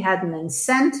 but he had an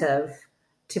incentive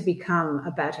to become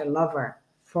a better lover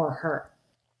for her.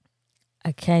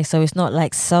 Okay, so it's not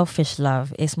like selfish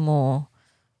love. It's more,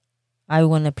 I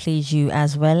want to please you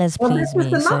as well as please me.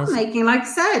 This is the lovemaking. Like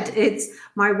I said,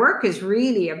 my work is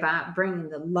really about bringing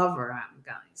the lover out,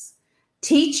 guys.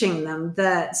 Teaching them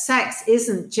that sex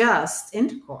isn't just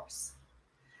intercourse.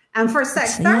 And for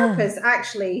sex therapists,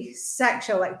 actually,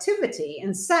 sexual activity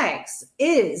and sex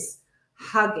is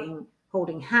hugging,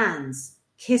 holding hands,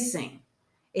 kissing.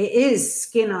 It is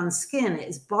skin on skin. It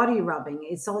is body rubbing.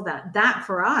 It's all that. That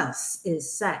for us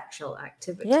is sexual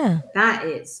activity. Yeah. That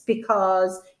is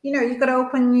because, you've got to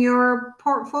open your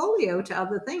portfolio to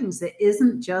other things. It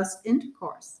isn't just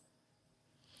intercourse.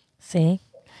 See?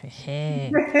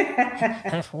 I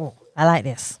like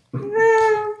this.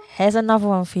 Here's another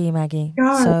one for you, Maggie.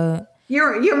 God, so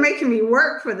you're making me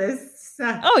work for this.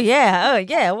 Oh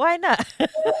yeah. Why not?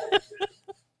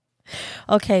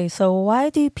 Okay, so why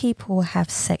do people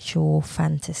have sexual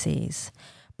fantasies,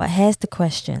 But here's the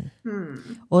question. Hmm.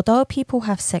 Although people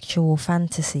have sexual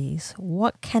fantasies,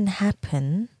 what can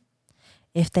happen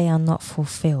if they are not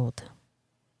fulfilled?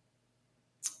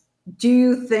 Do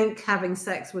you think having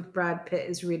sex with Brad Pitt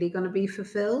is really going to be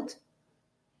fulfilled?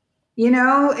 You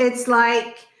know, it's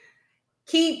like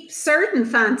keep certain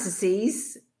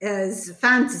fantasies as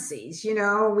fantasies. You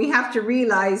know, we have to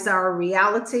realize our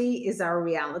reality is our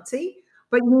reality,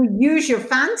 but you use your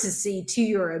fantasy to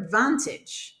your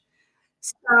advantage.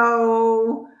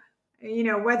 So, you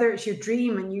know, whether it's your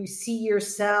dream and you see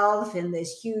yourself in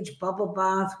this huge bubble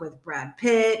bath with Brad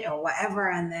Pitt or whatever,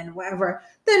 and then whatever,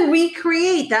 then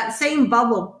recreate that same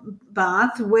bubble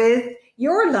bath with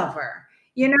your lover.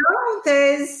 You know,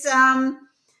 there's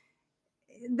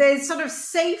sort of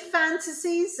safe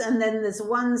fantasies, and then there's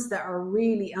ones that are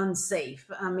really unsafe.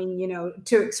 I mean, you know,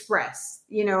 to express,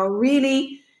 you know,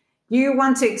 really you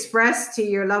want to express to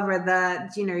your lover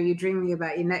that, you know, you're dreaming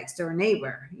about your next door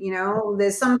neighbor. You know,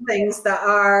 there's some things that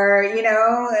are, you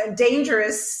know,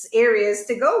 dangerous areas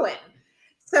to go in.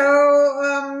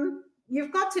 So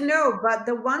you've got to know, but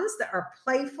the ones that are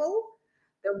playful,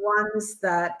 the ones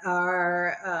that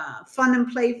are fun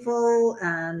and playful,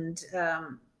 and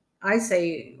I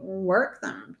say work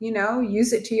them, you know,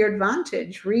 use it to your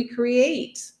advantage,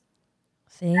 recreate.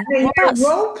 See? I mean, What about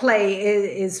role play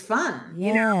is fun. You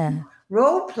yeah. know,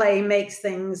 role play makes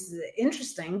things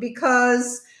interesting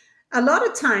because a lot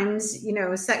of times, you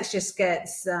know, sex just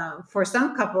gets, for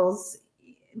some couples,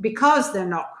 because they're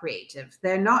not creative,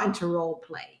 they're not into role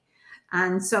play.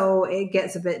 And so it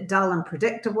gets a bit dull and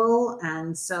predictable.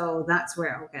 And so that's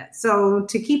where it'll get. So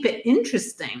to keep it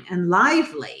interesting and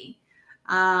lively,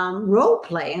 role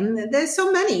play, and there's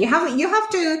so many. You have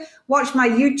to watch my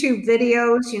YouTube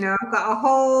videos. You know, I've got a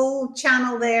whole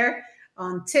channel there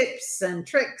on tips and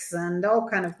tricks and all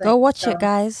kind of things. Go watch So, it,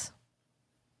 guys.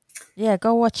 Yeah,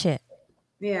 go watch it.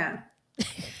 yeah.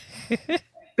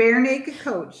 Bare Naked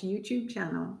Coach YouTube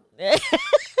channel.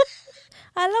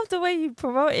 I love the way you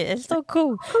promote it. It's so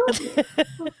cool.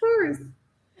 Of course.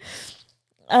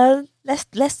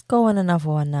 Let's go on another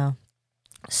one now.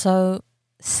 So,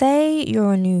 say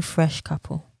you're a new fresh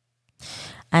couple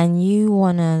and you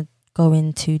want to go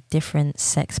into different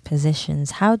sex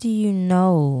positions. How do you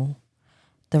know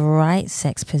the right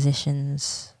sex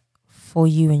positions for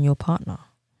you and your partner?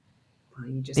 Well,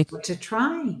 you just got to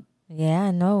try. Yeah,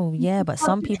 I know. Yeah, but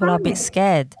some people are a bit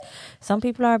scared. Some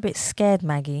people are a bit scared,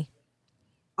 Maggie.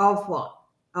 Of what?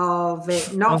 Of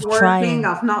it not Of working, trying.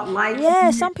 of not liking Yeah,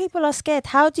 it. some people are scared.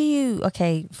 How do you,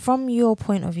 okay, from your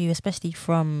point of view, especially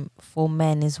for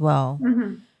men as well,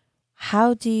 Mm-hmm.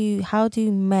 how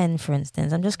do men, for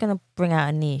instance, I'm just going to bring out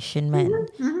a niche in men,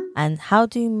 Mm-hmm. and how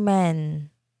do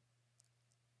men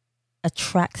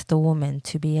attract the woman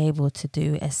to be able to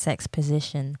do a sex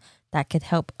position that could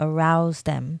help arouse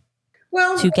them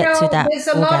Well, to you get to know, that there's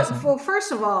a lot orgasm? of, well,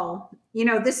 first of all, you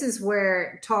know, this is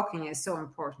where talking is so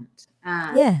important.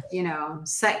 And, Yeah. you know,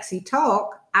 sexy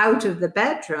talk out of the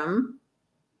bedroom,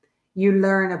 you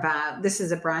learn about this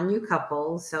is a brand new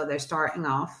couple. So they're starting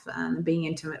off and being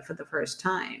intimate for the first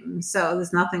time. So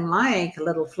there's nothing like a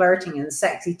little flirting and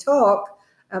sexy talk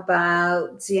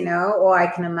about, you know, oh, I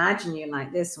can imagine you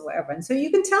like this or whatever. And so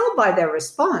you can tell by their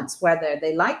response whether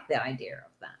they like the idea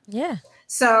of that. Yeah.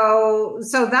 So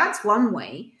that's one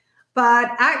way. But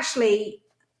actually,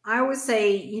 I always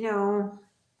say, you know,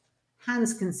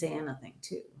 hands can say anything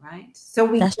too, right? So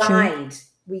That's true.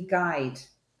 we guide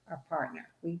our partner,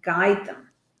 we guide them.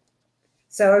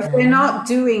 So if they're not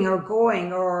doing or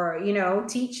going or, you know,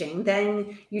 teaching,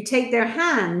 then you take their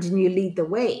hand and you lead the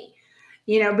way.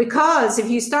 You know, because if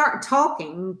you start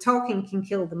talking can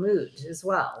kill the mood as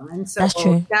well. And so That's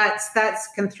true. that's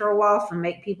can throw off and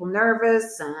make people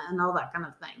nervous and all that kind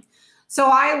of thing. So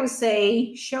I always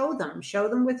say, show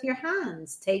them with your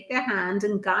hands, take their hand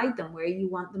and guide them where you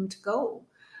want them to go.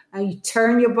 And you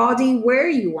turn your body where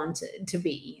you want it to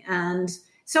be. And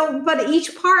so, but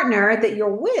each partner that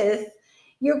you're with,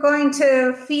 you're going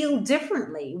to feel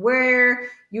differently where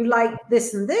you like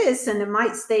this and this, and it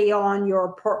might stay on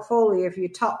your portfolio of your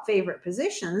top favorite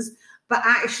positions, but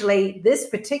actually this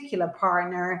particular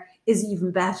partner is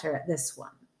even better at this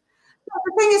one. So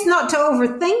the thing is not to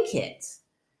overthink it.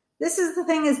 This is the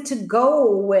thing, is to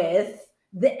go with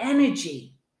the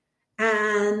energy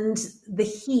and the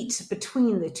heat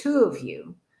between the two of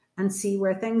you and see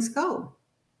where things go.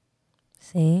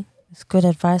 See, it's good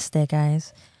advice there,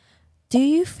 guys. Do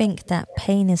you think that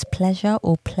pain is pleasure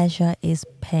or pleasure is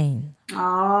pain?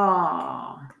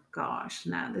 Oh gosh,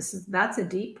 now that's a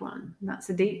deep one. That's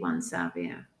a deep one,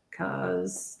 Savia,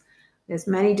 because there's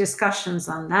many discussions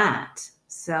on that.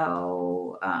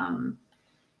 So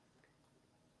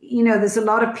there's a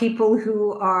lot of people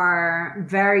who are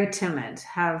very timid,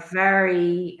 have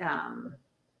very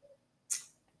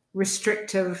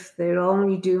restrictive. They'll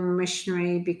only do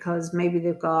missionary because maybe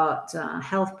they've got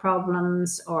health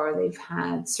problems, or they've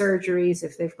had surgeries,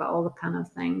 if they've got all the kind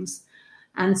of things.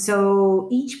 And so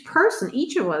each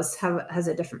of us has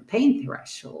a different pain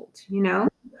threshold,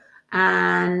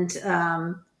 and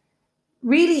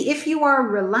really, if you are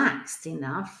relaxed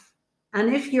enough,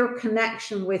 and if your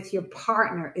connection with your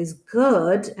partner is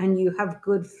good and you have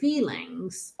good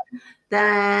feelings,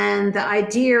 then the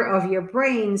idea of your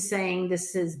brain saying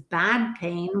this is bad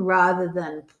pain rather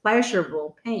than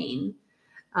pleasurable pain,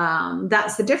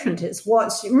 that's the difference.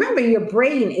 Remember, your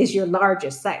brain is your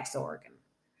largest sex organ.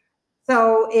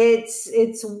 So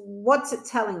it's what's it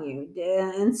telling you?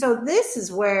 And so this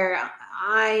is where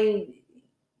I'm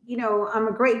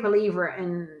a great believer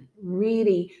in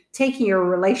really taking your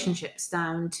relationships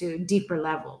down to deeper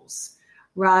levels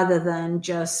rather than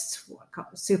just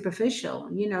superficial.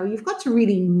 You've got to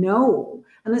really know.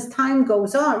 And as time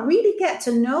goes on, really get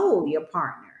to know your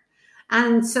partner.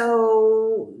 And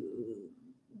so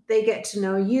they get to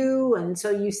know you. And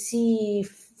so you see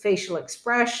facial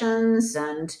expressions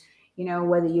and,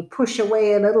 whether you push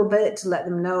away a little bit to let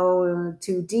them know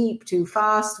too deep, too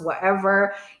fast,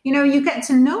 whatever, you get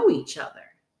to know each other.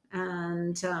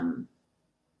 And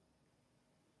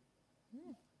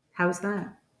how's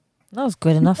that? That was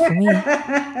good enough for me.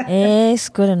 It's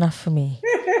good enough for me.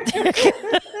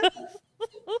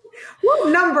 What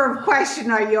number of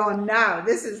question are you on now?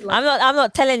 This is like... I'm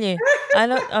not telling you.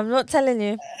 I'm not telling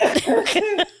you.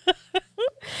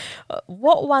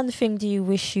 What one thing do you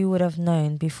wish you would have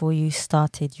known before you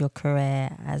started your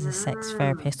career as a sex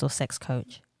therapist or sex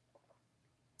coach?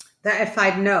 That if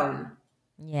I'd known.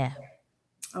 Yeah.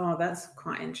 Oh, that's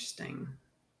quite interesting.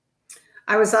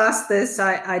 I was asked this.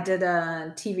 I did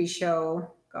a TV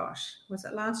show, gosh, was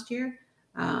it last year?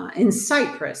 In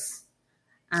Cyprus.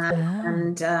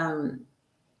 And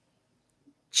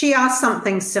she asked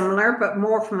something similar, but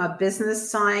more from a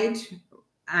business side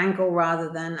angle rather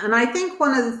than. And I think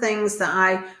one of the things that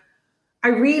I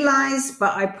realized,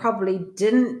 but I probably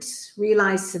didn't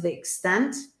realize to the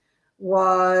extent,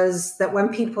 was that when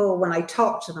I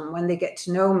talk to them, when they get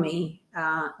to know me,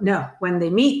 when they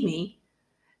meet me,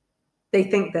 they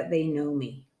think that they know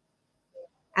me.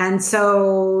 And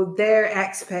so their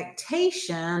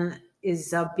expectation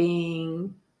is of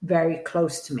being very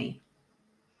close to me.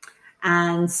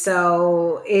 And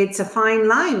so it's a fine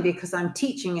line because I'm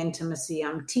teaching intimacy.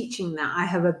 I'm teaching that I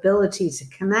have ability to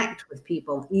connect with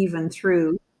people, even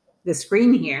through the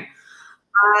screen here.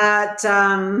 But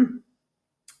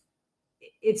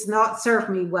it's not served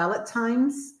me well at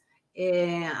times.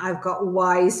 I've got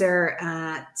wiser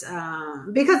at,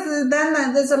 because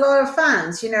then there's a lot of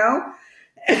fans, a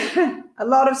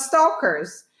lot of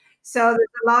stalkers. So there's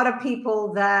a lot of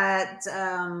people that,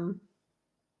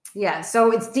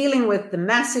 so it's dealing with the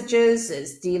messages,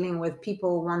 it's dealing with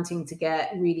people wanting to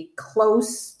get really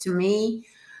close to me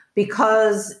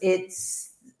because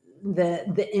it's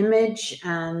the image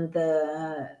and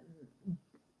the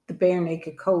Bare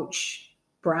Naked Coach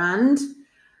brand.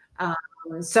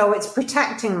 So it's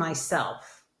protecting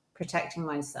myself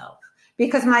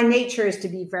because my nature is to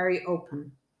be very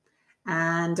open.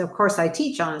 And of course I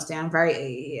teach honesty. I'm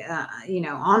very,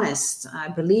 honest. I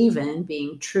believe in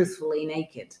being truthfully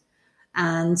naked.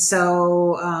 And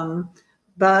so,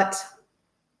 but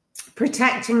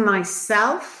protecting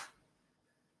myself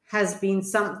has been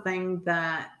something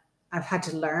that I've had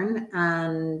to learn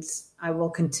and I will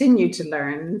continue to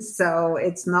learn. So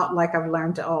it's not like I've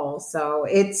learned it all. So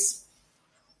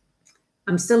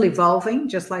I'm still evolving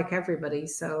just like everybody.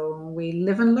 So we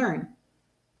live and learn.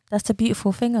 That's the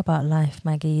beautiful thing about life,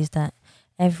 Maggie, is that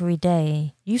every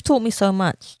day you've taught me so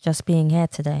much just being here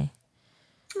today.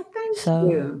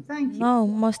 Thank you. No,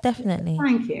 most definitely.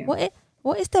 Thank you.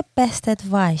 What is the best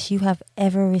advice you have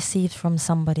ever received from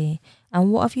somebody,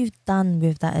 and what have you done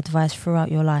with that advice throughout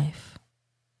your life?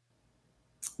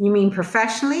 You mean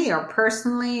professionally or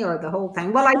personally or the whole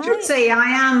thing? Well, I should say I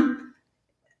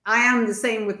am the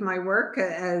same with my work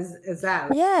as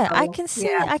that. Yeah, so, I can see.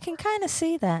 Yeah. I can kind of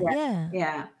see that.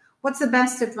 Yeah. What's the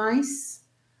best advice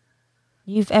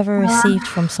you've ever received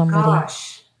from somebody?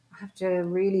 Gosh, I have to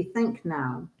really think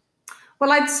now.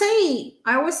 Well, I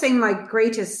always say my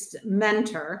greatest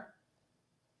mentor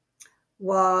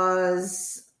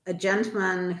was a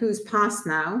gentleman who's passed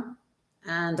now,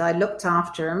 and I looked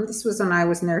after him. This was when I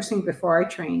was nursing before I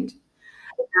trained.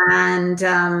 And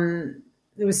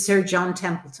it was Sir John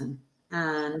Templeton.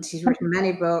 And he's written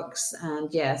many books.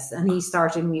 And yes, and he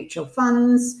started mutual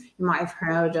funds. You might have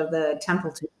heard of the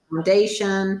Templeton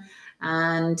Foundation.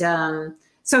 And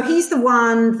so he's the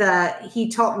one that he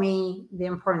taught me the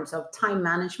importance of time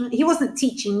management. He wasn't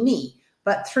teaching me,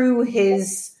 but through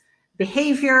his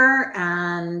behavior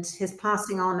and his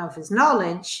passing on of his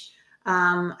knowledge,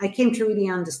 I came to really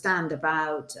understand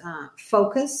about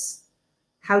focus,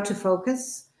 how to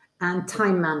focus, and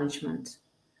time management.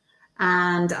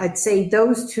 And I'd say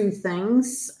those two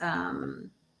things.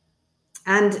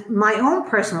 And my own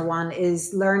personal one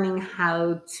is learning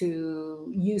how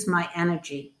to use my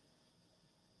energy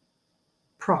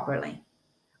properly,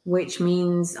 which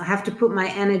means I have to put my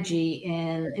energy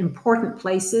in important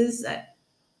places at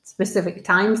specific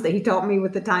times that he taught me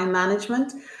with the time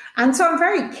management. And so I'm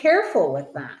very careful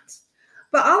with that.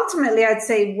 But ultimately, I'd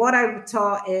say what I've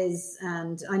taught is,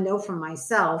 and I know from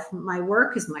myself, my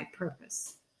work is my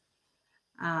purpose.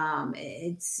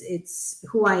 It's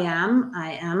who I am.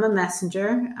 I am a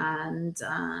messenger, and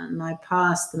I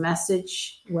pass the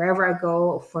message wherever I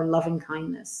go for loving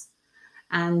kindness.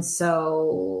 And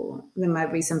so there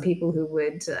might be some people who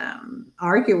would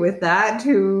argue with that,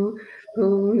 who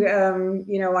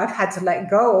I've had to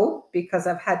let go, because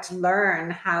I've had to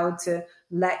learn how to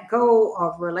let go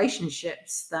of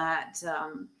relationships that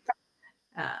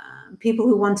people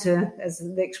who want to, as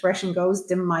the expression goes,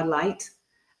 dim my light.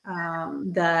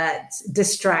 That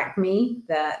distract me,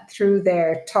 that through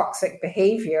their toxic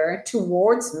behavior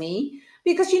towards me,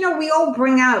 because we all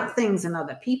bring out things in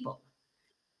other people,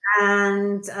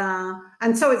 and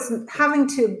so it's having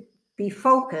to be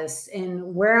focused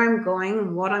in where I'm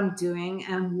going, what I'm doing,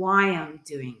 and why I'm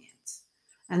doing it.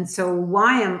 And so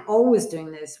why I'm always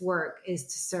doing this work is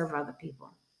to serve other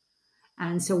people,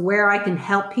 and so where I can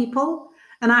help people.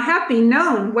 And I have been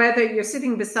known, whether you're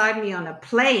sitting beside me on a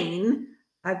plane,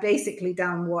 I've basically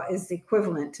done what is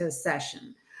equivalent to a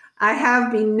session. I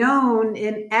have been known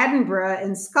in Edinburgh,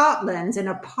 in Scotland, in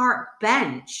a park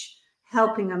bench,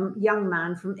 helping a young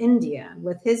man from India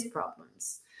with his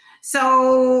problems.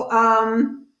 So,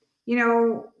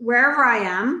 wherever I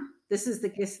am, this is the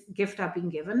gift I've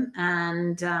been given,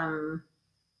 and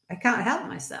I can't help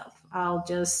myself. I'll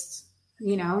just,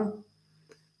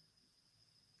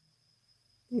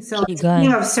 So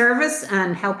speaking of service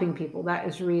and helping people, that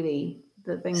is really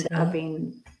the thing that have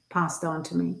been passed on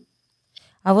to me.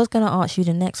 I was going to ask you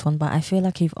the next one, but I feel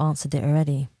like you've answered it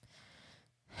already.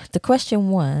 The question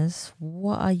was,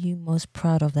 what are you most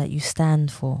proud of that you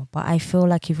stand for? But I feel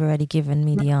like you've already given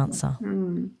me the answer.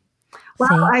 Mm-hmm.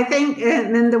 Well, I think,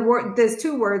 and then there's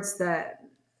two words that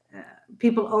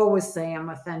people always say: I'm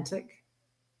authentic.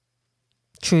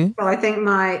 True. So I think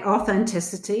my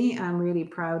authenticity, I'm really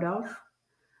proud of.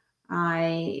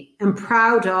 I am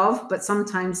proud of, but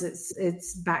sometimes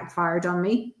it's backfired on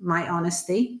me, my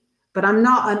honesty. But I'm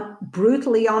not a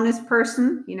brutally honest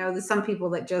person. There's some people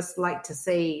that just like to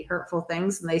say hurtful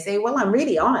things, and they say, well, I'm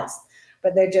really honest,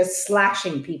 but they're just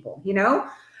slashing people,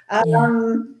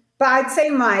 But I'd say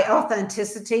my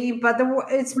authenticity, but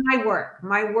it's my work.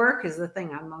 My work is the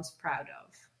thing I'm most proud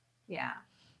of. Yeah.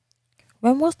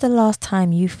 When was the last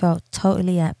time you felt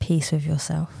totally at peace with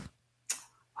yourself?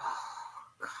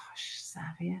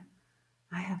 Savia,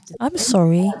 I have to. I'm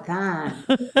sorry. About that.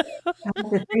 I have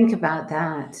to think about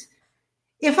that.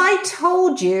 If I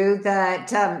told you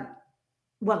that, I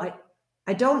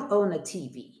don't own a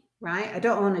TV, right? I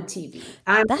don't own a TV.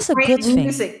 That's a good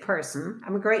music person.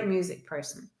 I'm a great music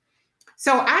person.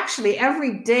 So actually,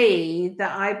 every day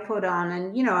that I put on,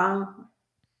 and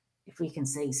if we can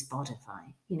say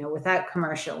Spotify, without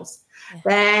commercials,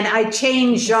 then I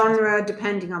change genre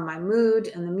depending on my mood,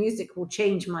 and the music will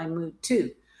change my mood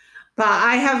too. But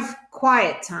I have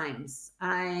quiet times.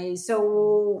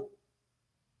 So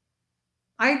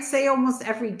I'd say almost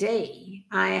every day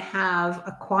I have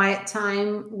a quiet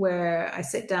time where I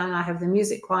sit down, I have the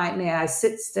music quietly, I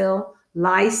sit still,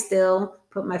 lie still,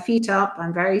 put my feet up,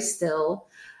 I'm very still.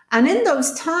 And in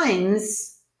those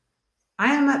times,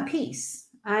 I am at peace.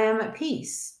 I am at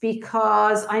peace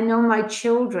because I know my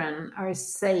children are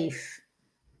safe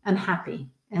and happy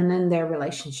and in their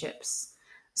relationships.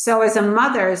 So as a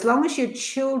mother, as long as your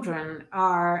children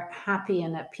are happy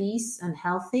and at peace and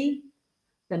healthy,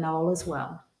 then all is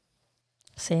well.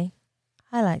 See,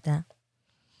 I like that.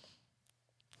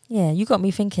 Yeah, you got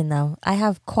me thinking now. I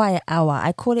have quiet hour.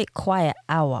 I call it quiet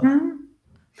hour. Mm-hmm.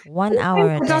 1 hour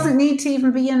a day. It doesn't need to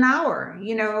even be an hour,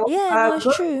 Yeah,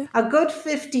 it's true. A good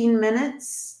 15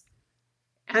 minutes.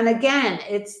 And again,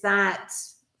 it's that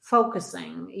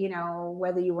focusing,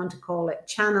 whether you want to call it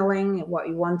channeling, what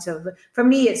you want to, for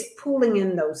me, it's pulling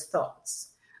in those thoughts.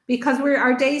 Because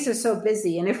our days are so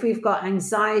busy. And if we've got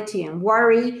anxiety and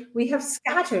worry, we have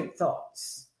scattered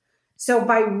thoughts. So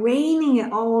by reining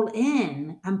it all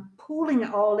in and holding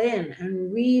it all in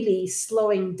and really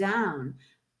slowing down,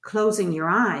 closing your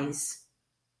eyes,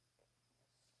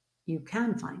 you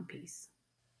can find peace.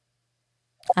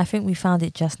 I think we found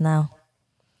it just now.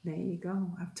 There you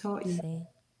go. I've taught you. See?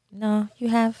 No, you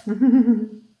have.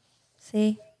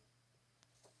 See?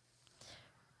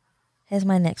 Here's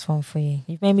my next one for you.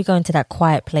 You've made me go into that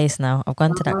quiet place now. I've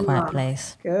gone to that quiet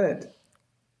place. Good.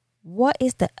 What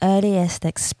is the earliest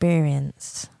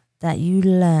experience that you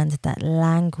learned that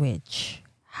language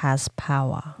has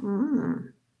power?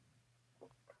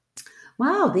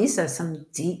 Wow, these are some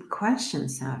deep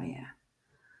questions, Savia.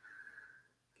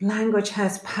 Language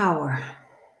has power.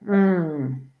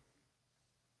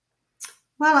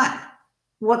 Well,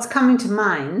 what's coming to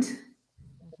mind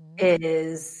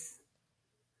is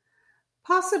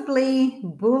possibly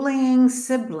bullying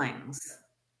siblings.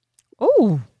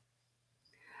 Oh.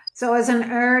 So as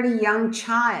an early young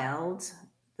child,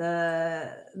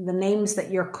 the names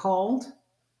that you're called,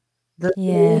 the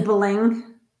labeling,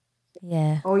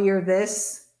 oh, you're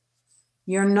this,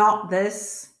 you're not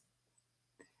this,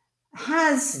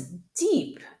 has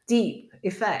deep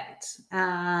effect.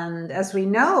 And as we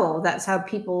know, that's how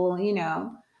people,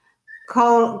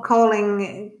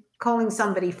 calling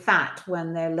somebody fat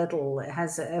when they're little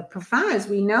has a profound, as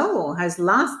we know, has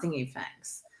lasting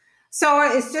effects. So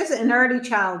it's just in early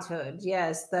childhood,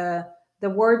 yes, the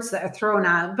words that are thrown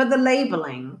out, but the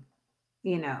labeling,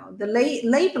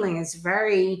 labeling is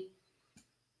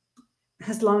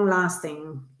has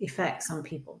long-lasting effects on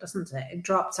people, doesn't it? It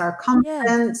drops our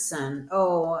confidence and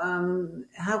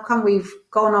how come we've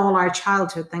gone all our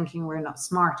childhood thinking we're not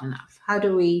smart enough? How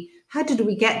did we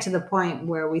get to the point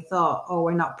where we thought, oh,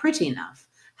 we're not pretty enough?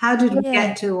 How did we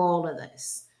get to all of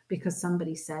this? Because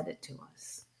somebody said it to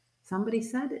us. Somebody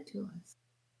said it to us.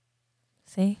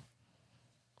 See?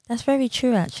 That's very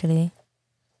true, actually.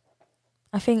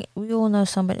 I think we all know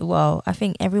somebody, well, I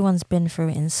think everyone's been through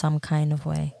it in some kind of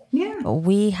way. Yeah. But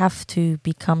we have to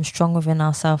become strong within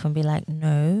ourselves and be like,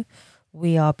 no,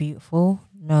 we are beautiful.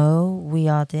 No, we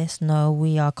are this. No,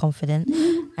 we are confident.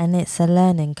 And it's a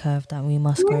learning curve that we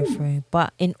must go through.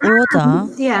 But in order...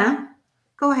 Yeah.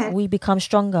 Go ahead. We become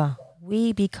stronger.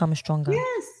 We become stronger.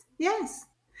 Yes.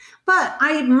 But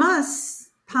I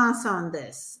must pass on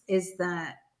this, is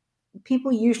that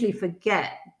people usually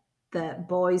forget that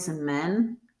boys and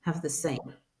men have the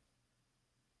same.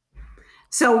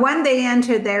 So when they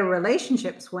enter their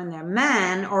relationships, when they're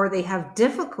men, or they have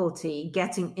difficulty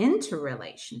getting into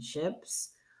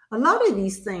relationships, a lot of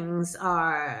these things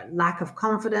are lack of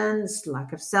confidence,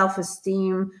 lack of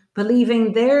self-esteem,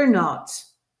 believing they're not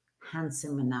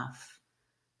handsome enough.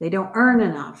 They don't earn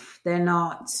enough. They're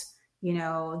not,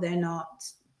 they're not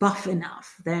buff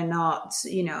enough. They're not,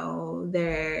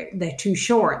 they're too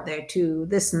short. They're too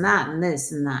this and that and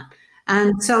this and that.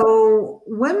 And so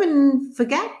women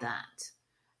forget that.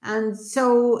 And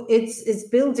so it's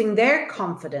building their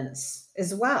confidence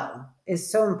as well is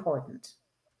so important.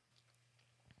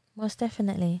 Most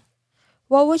definitely.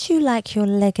 What would you like your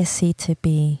legacy to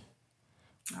be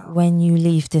when you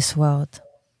leave this world?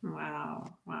 Wow.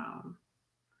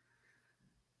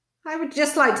 I would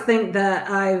just like to think that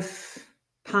I've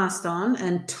passed on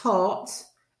and taught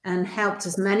and helped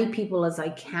as many people as I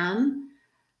can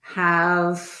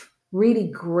have really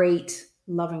great,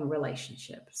 loving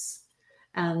relationships,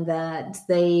 and that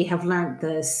they have learned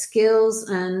the skills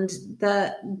and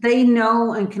that they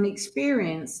know and can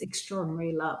experience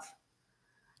extraordinary love.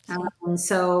 And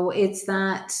so it's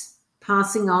that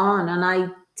passing on. And I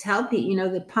tell people,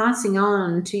 the passing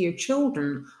on to your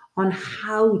children on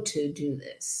how to do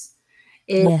this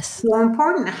is so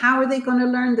important. How are they going to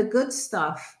learn the good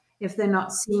stuff if they're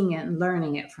not seeing it and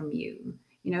learning it from you?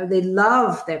 They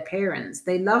love their parents.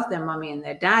 They love their mommy and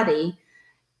their daddy.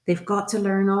 They've got to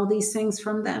learn all these things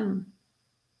from them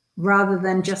rather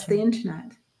than just the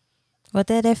internet. Well,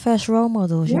 they're their first role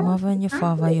models. Your mother and your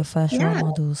father are your first role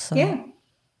models. So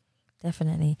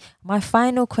definitely. My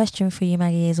final question for you,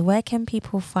 Maggie, is where can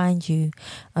people find you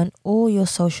on all your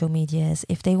social medias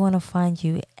if they want to find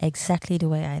you exactly the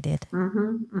way I did?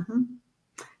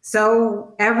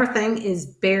 So everything is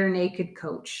Bare Naked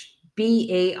Coach.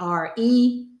 BARE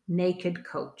Naked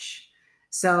Coach.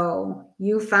 So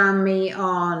you found me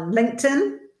on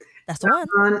LinkedIn. That's the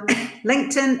one. On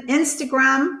LinkedIn,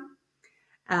 Instagram,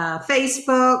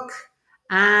 Facebook,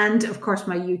 and of course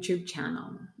my YouTube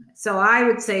channel. So I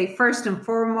would say first and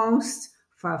foremost,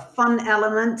 for a fun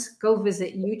element, go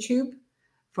visit YouTube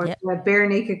for the Bare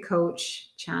Naked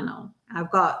Coach channel.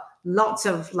 I've got lots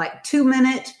of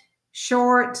 2-minute,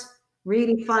 short,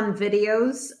 really fun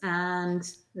videos, and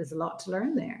there's a lot to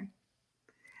learn there.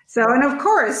 So, and of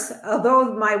course,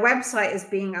 although my website is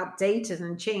being updated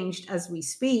and changed as we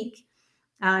speak,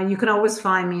 you can always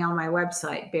find me on my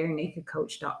website,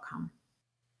 barenakedcoach.com.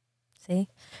 See,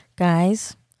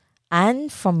 guys, and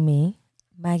from me,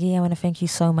 Maggie, I want to thank you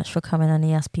so much for coming on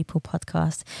the Ask People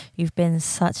podcast. You've been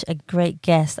such a great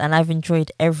guest and I've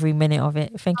enjoyed every minute of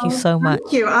it. Thank you so much.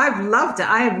 Thank you. I've loved it.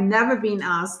 I have never been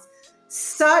asked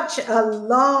such a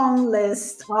long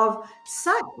list of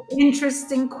such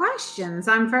interesting questions.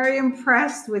 I'm very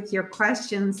impressed with your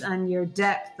questions, and your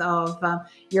depth of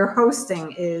your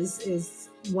hosting is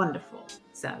wonderful.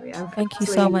 So thank you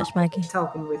so much, Maggie.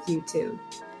 Talking with you too.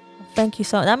 Thank you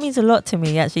so much. That means a lot to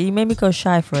me, actually. You made me go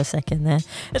shy for a second there.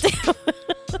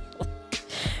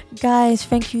 Guys,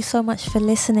 thank you so much for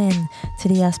listening to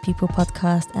the Ask People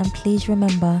podcast. And please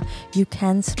remember, you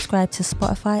can subscribe to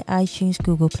Spotify, iTunes,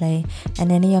 Google Play,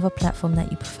 and any other platform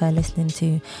that you prefer listening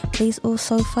to. Please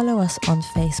also follow us on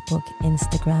Facebook,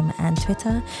 Instagram, and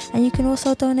Twitter. And you can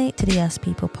also donate to the Ask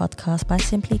People podcast by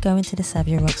simply going to the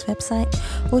Saviour Rocks website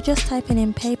or just typing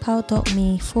in paypal.me/Ask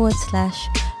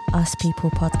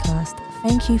People podcast.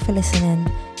 Thank you for listening.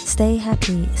 Stay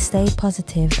happy, stay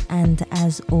positive, and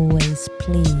as always,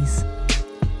 please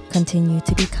continue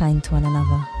to be kind to one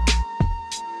another.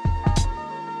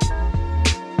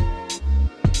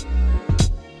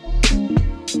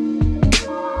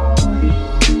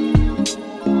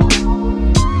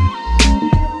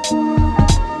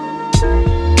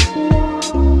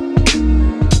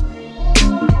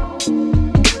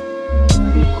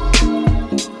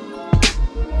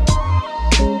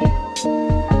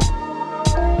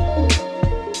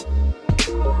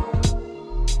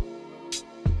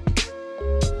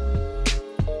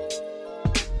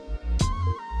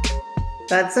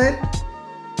 That's it?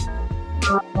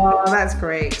 Oh, that's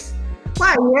great.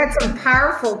 Wow, you had some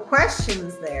powerful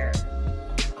questions there.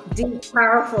 Deep,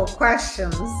 powerful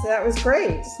questions. That was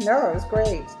great. No, it was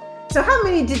great. So how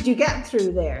many did you get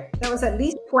through there? That was at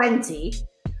least 20.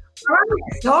 I'm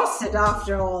exhausted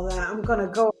after all that. I'm going to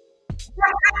go.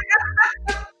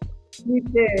 You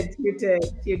did.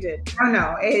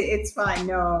 No, it's fine.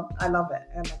 No, I love it.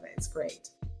 It's great.